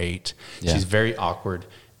overweight. Yeah. She's very awkward.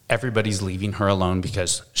 Everybody's leaving her alone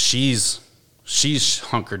because she's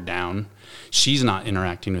hunkered down. She's not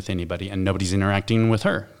interacting with anybody, and nobody's interacting with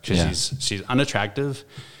her because she's unattractive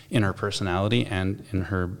in her personality and in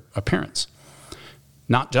her appearance.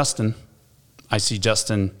 Not Justin. I see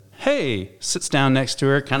Justin, hey, sits down next to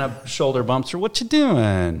her, kind of shoulder bumps her, "What you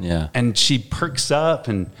doing?" Yeah. And she perks up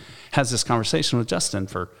and has this conversation with Justin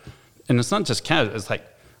and it's not just casual, it's like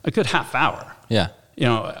a good half hour. Yeah. You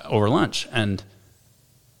know, over lunch. And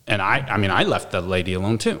I left the lady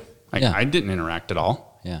alone too. I didn't interact at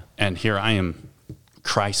all. Yeah. And here I am,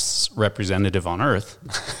 Christ's representative on earth.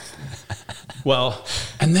 Well,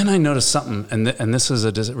 and then I noticed something, and this is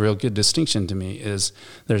a real good distinction to me, is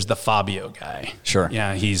there's the Fabio guy. Sure.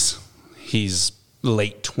 Yeah, he's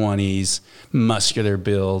late 20s, muscular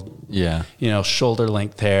build. Yeah. You know, shoulder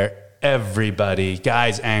length hair. Everybody,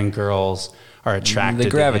 guys and girls, are attracted They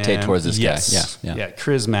gravitate to him. towards this guy. Yes. Yeah,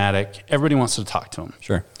 charismatic. Everybody wants to talk to him.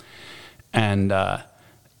 Sure. And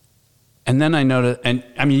then I noticed, and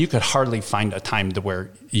I mean, you could hardly find a time to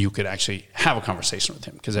where you could actually have a conversation with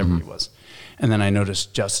him because everybody was. And then I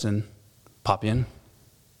noticed Justin pop in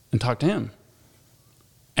and talk to him.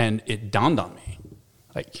 And it dawned on me,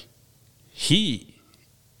 like,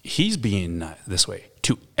 he's being this way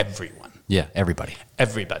to everyone. Yeah, everybody.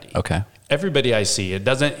 Everybody. Okay. Everybody I see,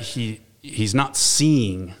 he's not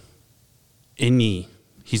seeing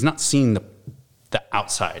he's not seeing the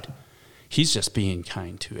outside. He's just being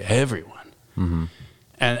kind to everyone. Mm-hmm.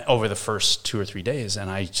 And over the first 2 or 3 days, and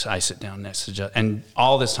I sit down next to Justin, and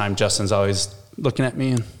all this time Justin's always looking at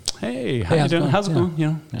me and, "Hey, how you doing? How's it going?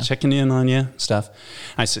 You know, checking in on you, stuff."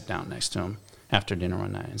 I sit down next to him after dinner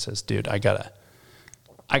one night and says, "Dude, I gotta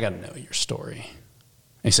know your story."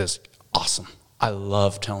 And he says, "Awesome. I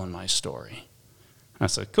love telling my story." I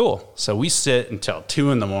said, "Cool." So we sit until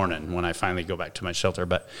 2 a.m. when I finally go back to my shelter.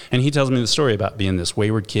 And he tells me the story about being this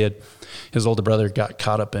wayward kid. His older brother got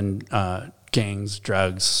caught up in gangs,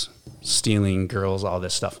 drugs, stealing girls, all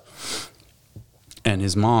this stuff. And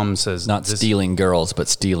his mom says, not stealing girls, but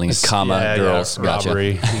stealing girls. Yeah, Gotcha.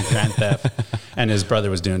 robbery, grand theft. And his brother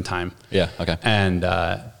was doing time. Yeah. Okay.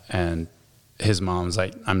 And his mom's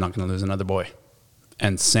like, "I'm not going to lose another boy,"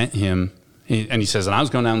 and sent him. He says, and I was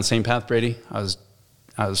going down the same path, Brady. I was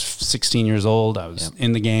 16 years old. I was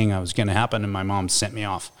in the gang. I was going to happen. And my mom sent me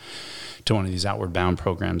off to one of these Outward Bound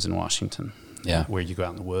programs in Washington, where you go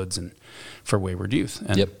out in the woods and for wayward youth.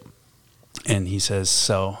 And, and he says,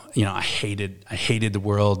 so, you know, I hated the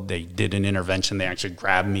world. They did an intervention. They actually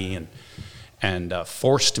grabbed me and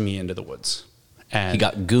forced me into the woods. And he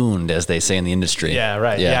got gooned, as they say in the industry. Yeah,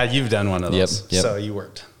 right. Yeah, you've done one of those. Yep. So you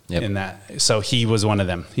worked in that. So he was one of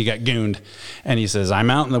them. He got gooned. And he says,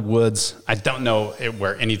 "I'm out in the woods. I don't know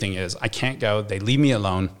where anything is. I can't go. They leave me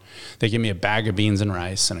alone. They give me a bag of beans and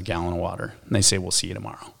rice and a gallon of water. And they say, we'll see you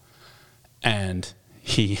tomorrow." And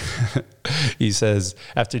he says,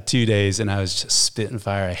 after 2 days, and I was just spitting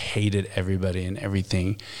fire. I hated everybody and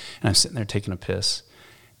everything. And I'm sitting there taking a piss.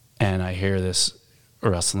 And I hear this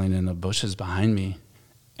rustling in the bushes behind me.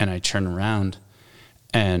 And I turn around,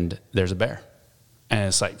 and there's a bear. And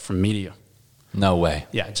it's like from me to you. No way.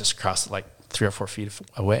 Yeah, it just crossed like 3 or 4 feet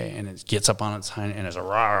away, and it gets up on its hind, and it's a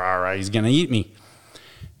rah, rah, rah, he's going to eat me.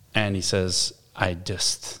 And he says, I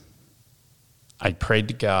prayed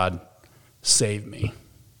to God, save me.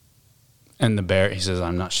 And the bear, he says,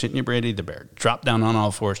 "I'm not shitting you, Brady." The bear dropped down on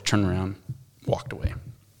all fours, turned around, walked away.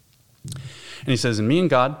 And he says, and me and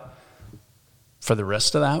God, for the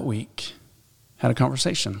rest of that week, had a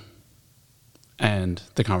conversation. And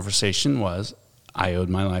the conversation was, I owed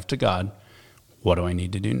my life to God. What do I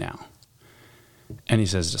need to do now? And he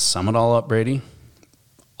says, to sum it all up, Brady,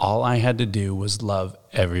 all I had to do was love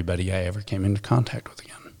everybody I ever came into contact with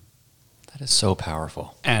again. That is so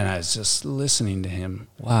powerful. And I was just listening to him.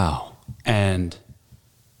 Wow. And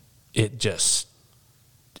it just,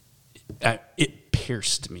 it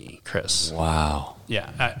pierced me, Chris. Wow.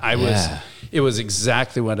 Yeah, I was, it was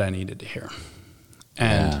exactly what I needed to hear.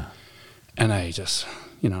 And I just,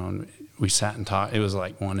 we sat and talked. It was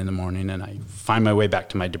like 1 a.m, and I find my way back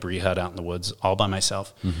to my debris hut out in the woods all by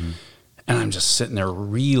myself. Mm-hmm. And I'm just sitting there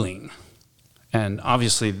reeling. And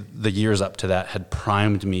obviously the years up to that had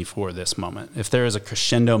primed me for this moment. If there is a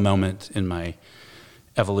crescendo moment in my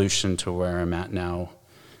evolution to where I'm at now,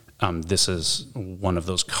 this is one of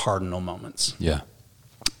those cardinal moments. Yeah.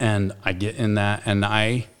 And I get in that, and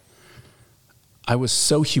I was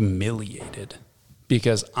so humiliated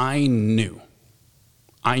because I knew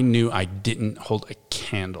I didn't hold a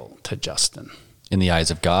candle to Justin. In the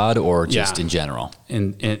eyes of God, or just in general?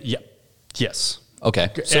 Yes. Okay.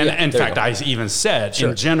 So and in fact, I even said,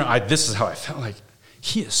 in general, this is how I felt like,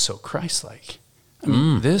 he is so Christ-like. I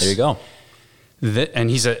mean, there you go. And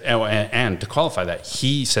he said, and to qualify that,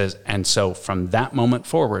 he says, and so from that moment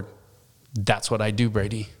forward, that's what I do,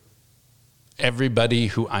 Brady. Everybody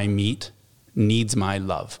who I meet needs my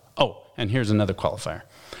love. Oh, and here's another qualifier.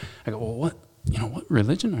 I go, well, what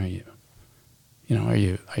religion are you? Are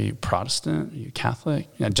you Protestant? Are you Catholic?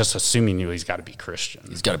 Just assuming he's got to be Christian.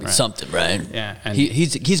 He's got to be something, right? Yeah. And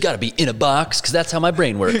he's got to be in a box, because that's how my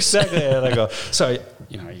brain works. Exactly. And I go, so,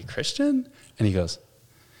 are you Christian? And he goes,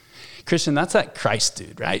 Christian, that's that Christ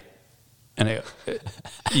dude, right? And I go,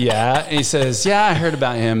 yeah. And he says, yeah, I heard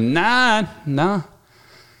about him. No,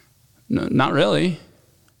 not really.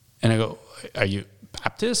 And I go, are you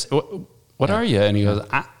Baptist? What are you? And he goes,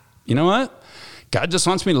 you know what? God just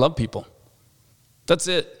wants me to love people. That's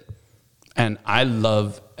it. And I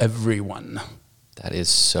love everyone. That is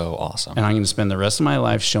so awesome. And I'm going to spend the rest of my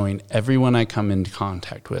life showing everyone I come into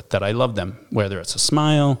contact with that I love them, whether it's a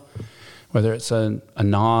smile, whether it's a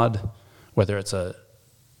nod, whether it's a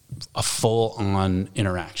full-on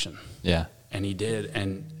interaction. Yeah. And he did,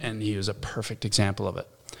 and he was a perfect example of it.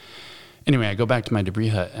 Anyway, I go back to my debris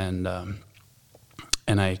hut, and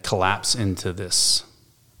I collapse into this,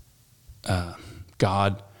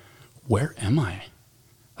 God, where am I?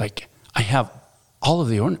 Like, I have all of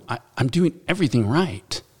the I'm doing everything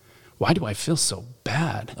right. Why do I feel so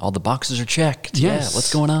bad? All the boxes are checked. Yes. Yeah,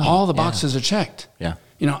 what's going on? All the boxes are checked. Yeah.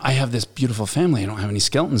 I have this beautiful family. I don't have any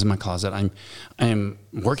skeletons in my closet. I'm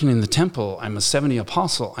working in the temple. I'm a 70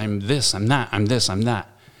 apostle. I'm this, I'm that, I'm this, I'm that.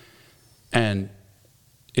 And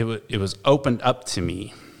it was opened up to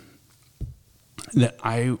me that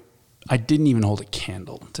I didn't even hold a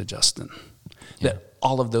candle to Justin. Yeah. That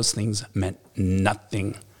all of those things meant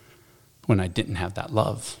nothing when I didn't have that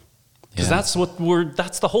love. Because that's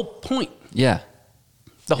the whole point. Yeah.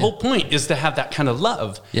 The whole point is to have that kind of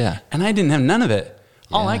love. Yeah. And I didn't have none of it.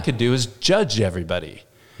 All I could do is judge everybody.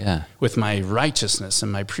 Yeah. With my righteousness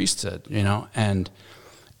and my priesthood, and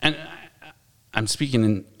I'm speaking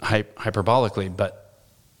in hyperbolically, but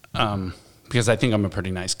because I think I'm a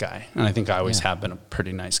pretty nice guy, and I think I always have been a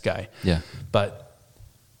pretty nice guy. Yeah. But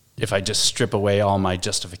if I just strip away all my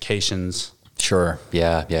justifications, sure.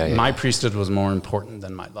 Yeah. My priesthood was more important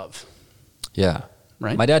than my love. Yeah.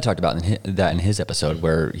 Right. My dad talked about that in his episode,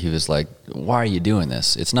 where he was like, "Why are you doing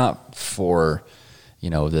this? It's not for,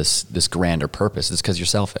 this grander purpose. It's because you're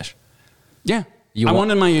selfish." Yeah. I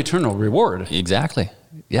wanted my eternal reward. Exactly.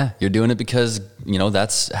 Yeah. You're doing it because,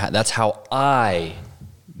 that's how I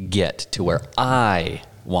get to where I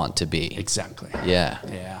want to be. Exactly. Yeah.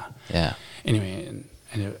 Yeah. Anyway,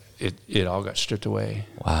 and it all got stripped away.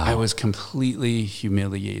 Wow. I was completely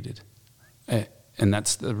humiliated. And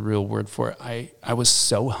that's the real word for it. I was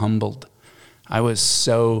so humbled. I was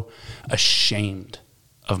so ashamed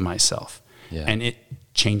of myself. Yeah. And it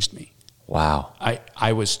changed me. Wow.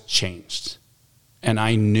 I was changed. And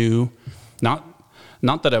I knew, not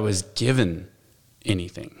that I was given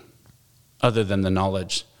anything other than the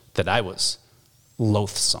knowledge that I was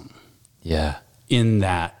loathsome. Yeah. In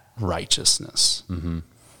that righteousness. Mm-hmm.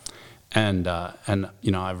 And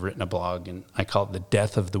I've written a blog, and I call it The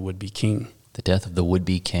Death of the Would-Be King. The Death of the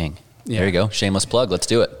Would-Be King. Yeah. There you go. Shameless plug. Let's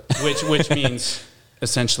do it. Which means,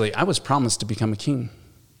 essentially, I was promised to become a king.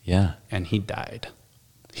 Yeah. And he died.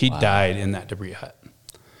 He died in that debris hut.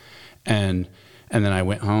 And then I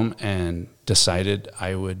went home and decided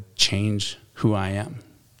I would change who I am,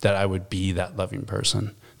 that I would be that loving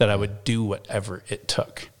person, that I would do whatever it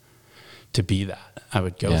took to be that. I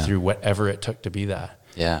would go through whatever it took to be that.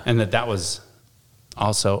 Yeah. And that was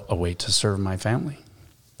also a way to serve my family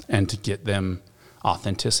and to get them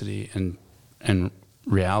authenticity and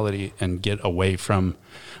reality and get away from,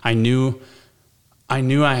 I knew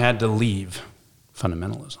I had to leave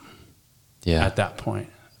fundamentalism at that point.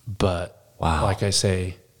 But like I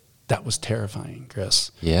say, that was terrifying,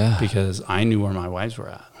 Chris. Yeah. Because I knew where my wives were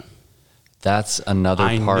at. That's another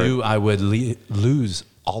part. I knew I would lose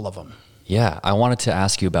all of them. Yeah. I wanted to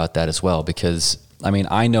ask you about that as well, because I mean,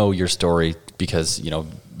 I know your story because, you know,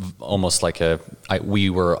 almost like we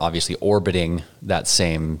were obviously orbiting that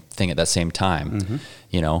same thing at that same time,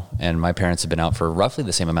 you know, and my parents have been out for roughly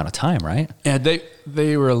the same amount of time, right? Yeah,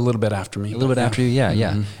 they were a little bit after me. A little bit after you,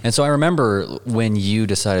 yeah. And so I remember when you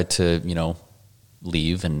decided to, you know,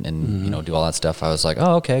 leave and you know, do all that stuff, I was like,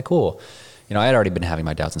 oh, okay, cool. You know, I had already been having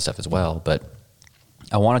my doubts and stuff as well, but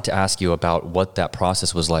I wanted to ask you about what that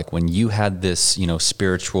process was like when you had this, you know,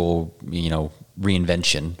 spiritual, you know,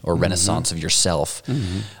 reinvention or renaissance of yourself,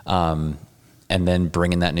 and then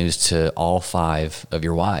bringing that news to all 5 of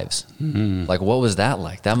your wives. Like, what was that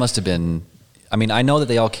like? That must have been, I mean, I know that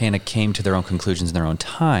they all kind of came to their own conclusions in their own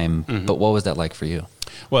time, but what was that like for you?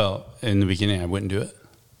 Well, in the beginning, I wouldn't do it.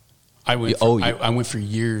 I went for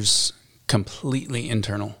years completely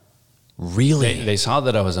internal. Really? They saw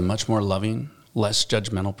that I was a much more loving, less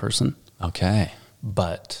judgmental person. Okay.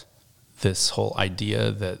 But this whole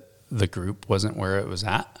idea that the group wasn't where it was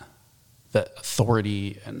at, that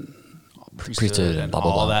authority and priesthood and blah,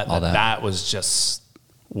 blah, all blah, that, that was just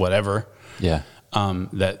whatever. Yeah.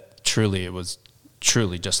 That truly, it was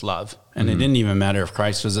truly just love. And it didn't even matter if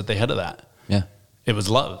Christ was at the head of that. Yeah. It was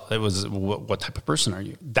love. It was, what type of person are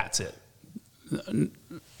you? That's it.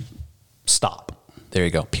 Stop. There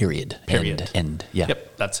you go. Period. End. Yeah.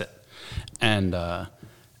 Yep. That's it. And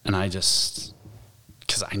I just,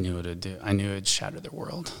 because I knew what it'd do. I knew it'd shatter the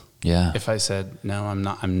world. Yeah. If I said, no,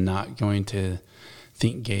 I'm not going to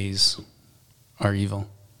think gays are evil.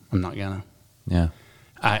 I'm not gonna. Yeah.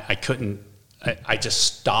 I couldn't, I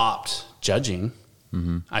just stopped judging.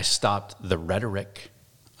 I stopped the rhetoric.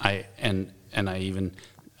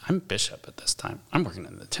 I'm bishop at this time. I'm working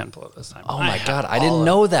in the temple at this time. Oh my God. I didn't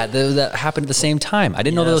know that. That happened at the same time. I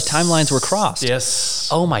didn't know those timelines were crossed. Yes.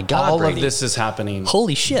 Oh my God. All Brady. of this is happening.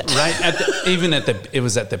 Holy shit. Right. It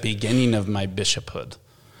was at the beginning of my bishophood.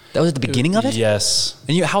 That was at the beginning of it? Yes.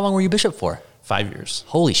 And how long were you bishop for? 5 years.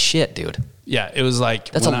 Holy shit, dude. Yeah. It was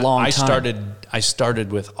like, that's a long time. I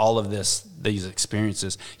started with all of these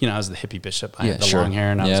experiences. You know, I was the hippie bishop. I had the sure. long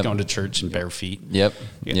hair and I was going to church in bare feet. Yep.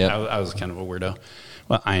 I was kind of a weirdo.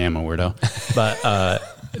 Well, I am a weirdo, but,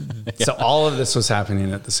 so all of this was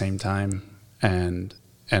happening at the same time and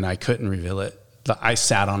I couldn't reveal it. I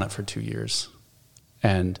sat on it for 2 years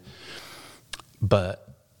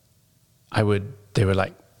but they were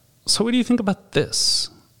like, so what do you think about this?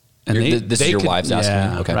 And this is your wives asking?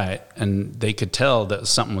 Yeah, okay. Right. And they could tell that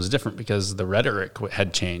something was different because the rhetoric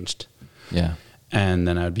had changed. Yeah. And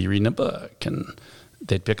then I'd be reading a book and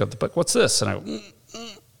they'd pick up the book. What's this? And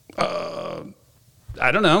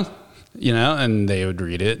I don't know, you know, and they would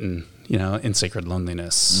read it and, you know, In Sacred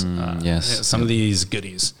Loneliness, some of these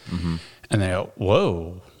goodies. And they go,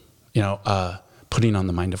 whoa, you know, Putting on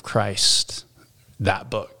the Mind of Christ, that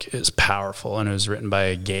book is powerful. And it was written by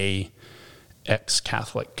a gay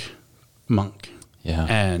ex-Catholic monk. Yeah.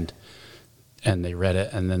 And they read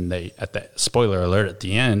it, and then at the spoiler alert at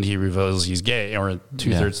the end, he reveals he's gay, or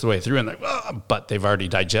 2/3 of the way through, and but they've already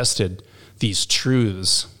digested these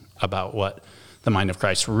truths about what the mind of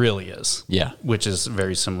Christ really is. Yeah. Which is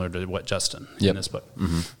very similar to what Justin in this book.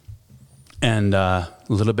 And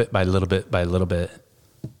little bit by little bit by little bit,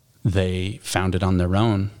 they found it on their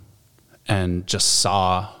own and just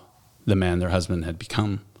saw the man their husband had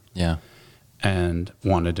become. Yeah. And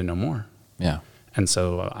wanted to know more. Yeah. And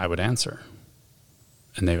so I would answer.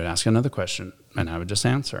 And they would ask another question, and I would just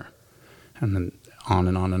answer. And then on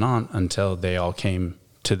and on and on until they all came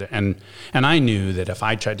to the end. And I knew that if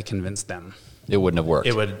I tried to convince them, it wouldn't have worked.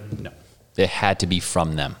 No. It had to be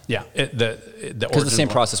from them. Yeah. Because the same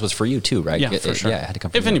process was for you too, right? Yeah, for sure. Yeah, it had to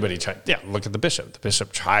come from If anybody tried, look at the bishop. The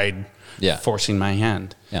bishop tried forcing my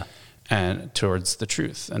hand and towards the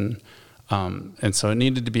truth. And so it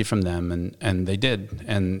needed to be from them, and they did.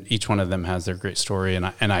 And each one of them has their great story. And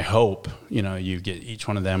I hope, you know, you get each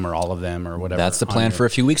one of them or all of them or whatever. That's the plan for a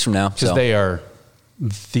few weeks from now. Because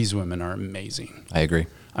these women are amazing. I agree.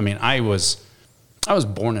 I mean, I was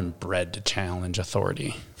born and bred to challenge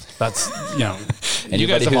authority. That's, you know, you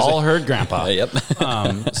guys have all heard Grandpa. Yep.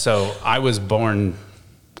 So I was born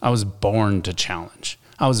to challenge.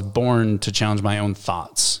 I was born to challenge my own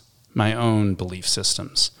thoughts, my own belief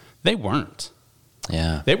systems, They weren't.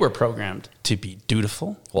 Yeah. They were programmed to be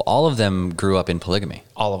dutiful. Well, all of them grew up in polygamy.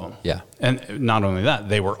 All of them. Yeah. And not only that,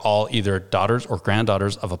 they were all either daughters or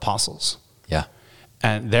granddaughters of apostles. Yeah.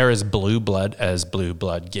 And they're as blue blood as blue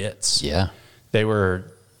blood gets. Yeah. They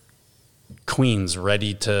were queens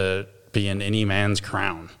ready to be in any man's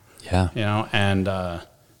crown. Yeah. You know,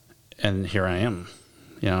 and here I am.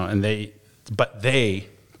 You know, and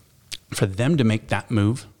for them to make that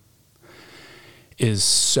move is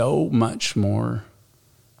so much more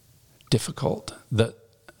difficult.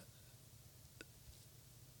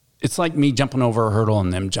 It's like me jumping over a hurdle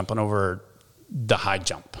and them jumping over the high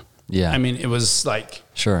jump. Yeah. I mean, it was like,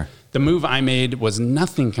 Sure. the move I made was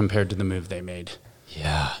nothing compared to the move they made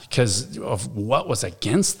Yeah. because of what was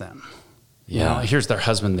against them. You Yeah. know, here's their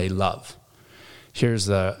husband they love. Here's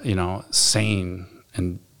the, saying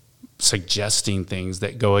and suggesting things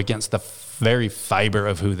that go against the very fiber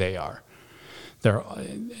of who they are. They're,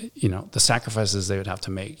 the sacrifices they would have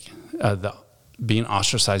to make, being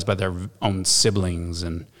ostracized by their own siblings.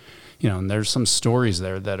 And there's some stories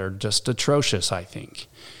there that are just atrocious, I think,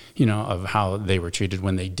 of how they were treated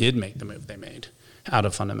when they did make the move they made out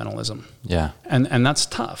of fundamentalism. Yeah. And that's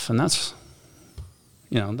tough. And that's,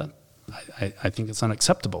 that I think it's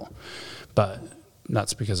unacceptable, but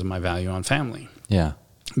that's because of my value on family. Yeah.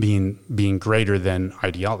 Being greater than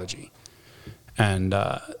ideology. And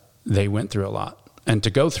they went through a lot. And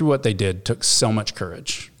to go through what they did took so much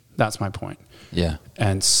courage. That's my point. Yeah.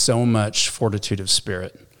 And so much fortitude of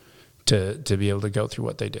spirit to be able to go through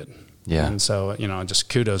what they did. Yeah. And so, just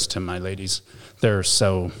kudos to my ladies. They're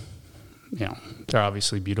so, they're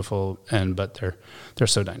obviously beautiful, but they're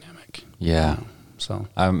so dynamic. Yeah. So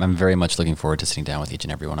I'm very much looking forward to sitting down with each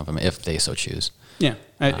and every one of them if they so choose. yeah,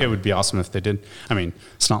 it would be awesome if they did. I mean,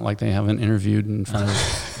 it's not like they haven't interviewed in front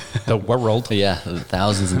of the world. Yeah,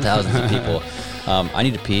 thousands and thousands of people. I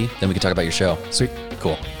need to pee, then we can talk about your show. Sweet.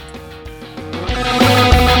 Cool.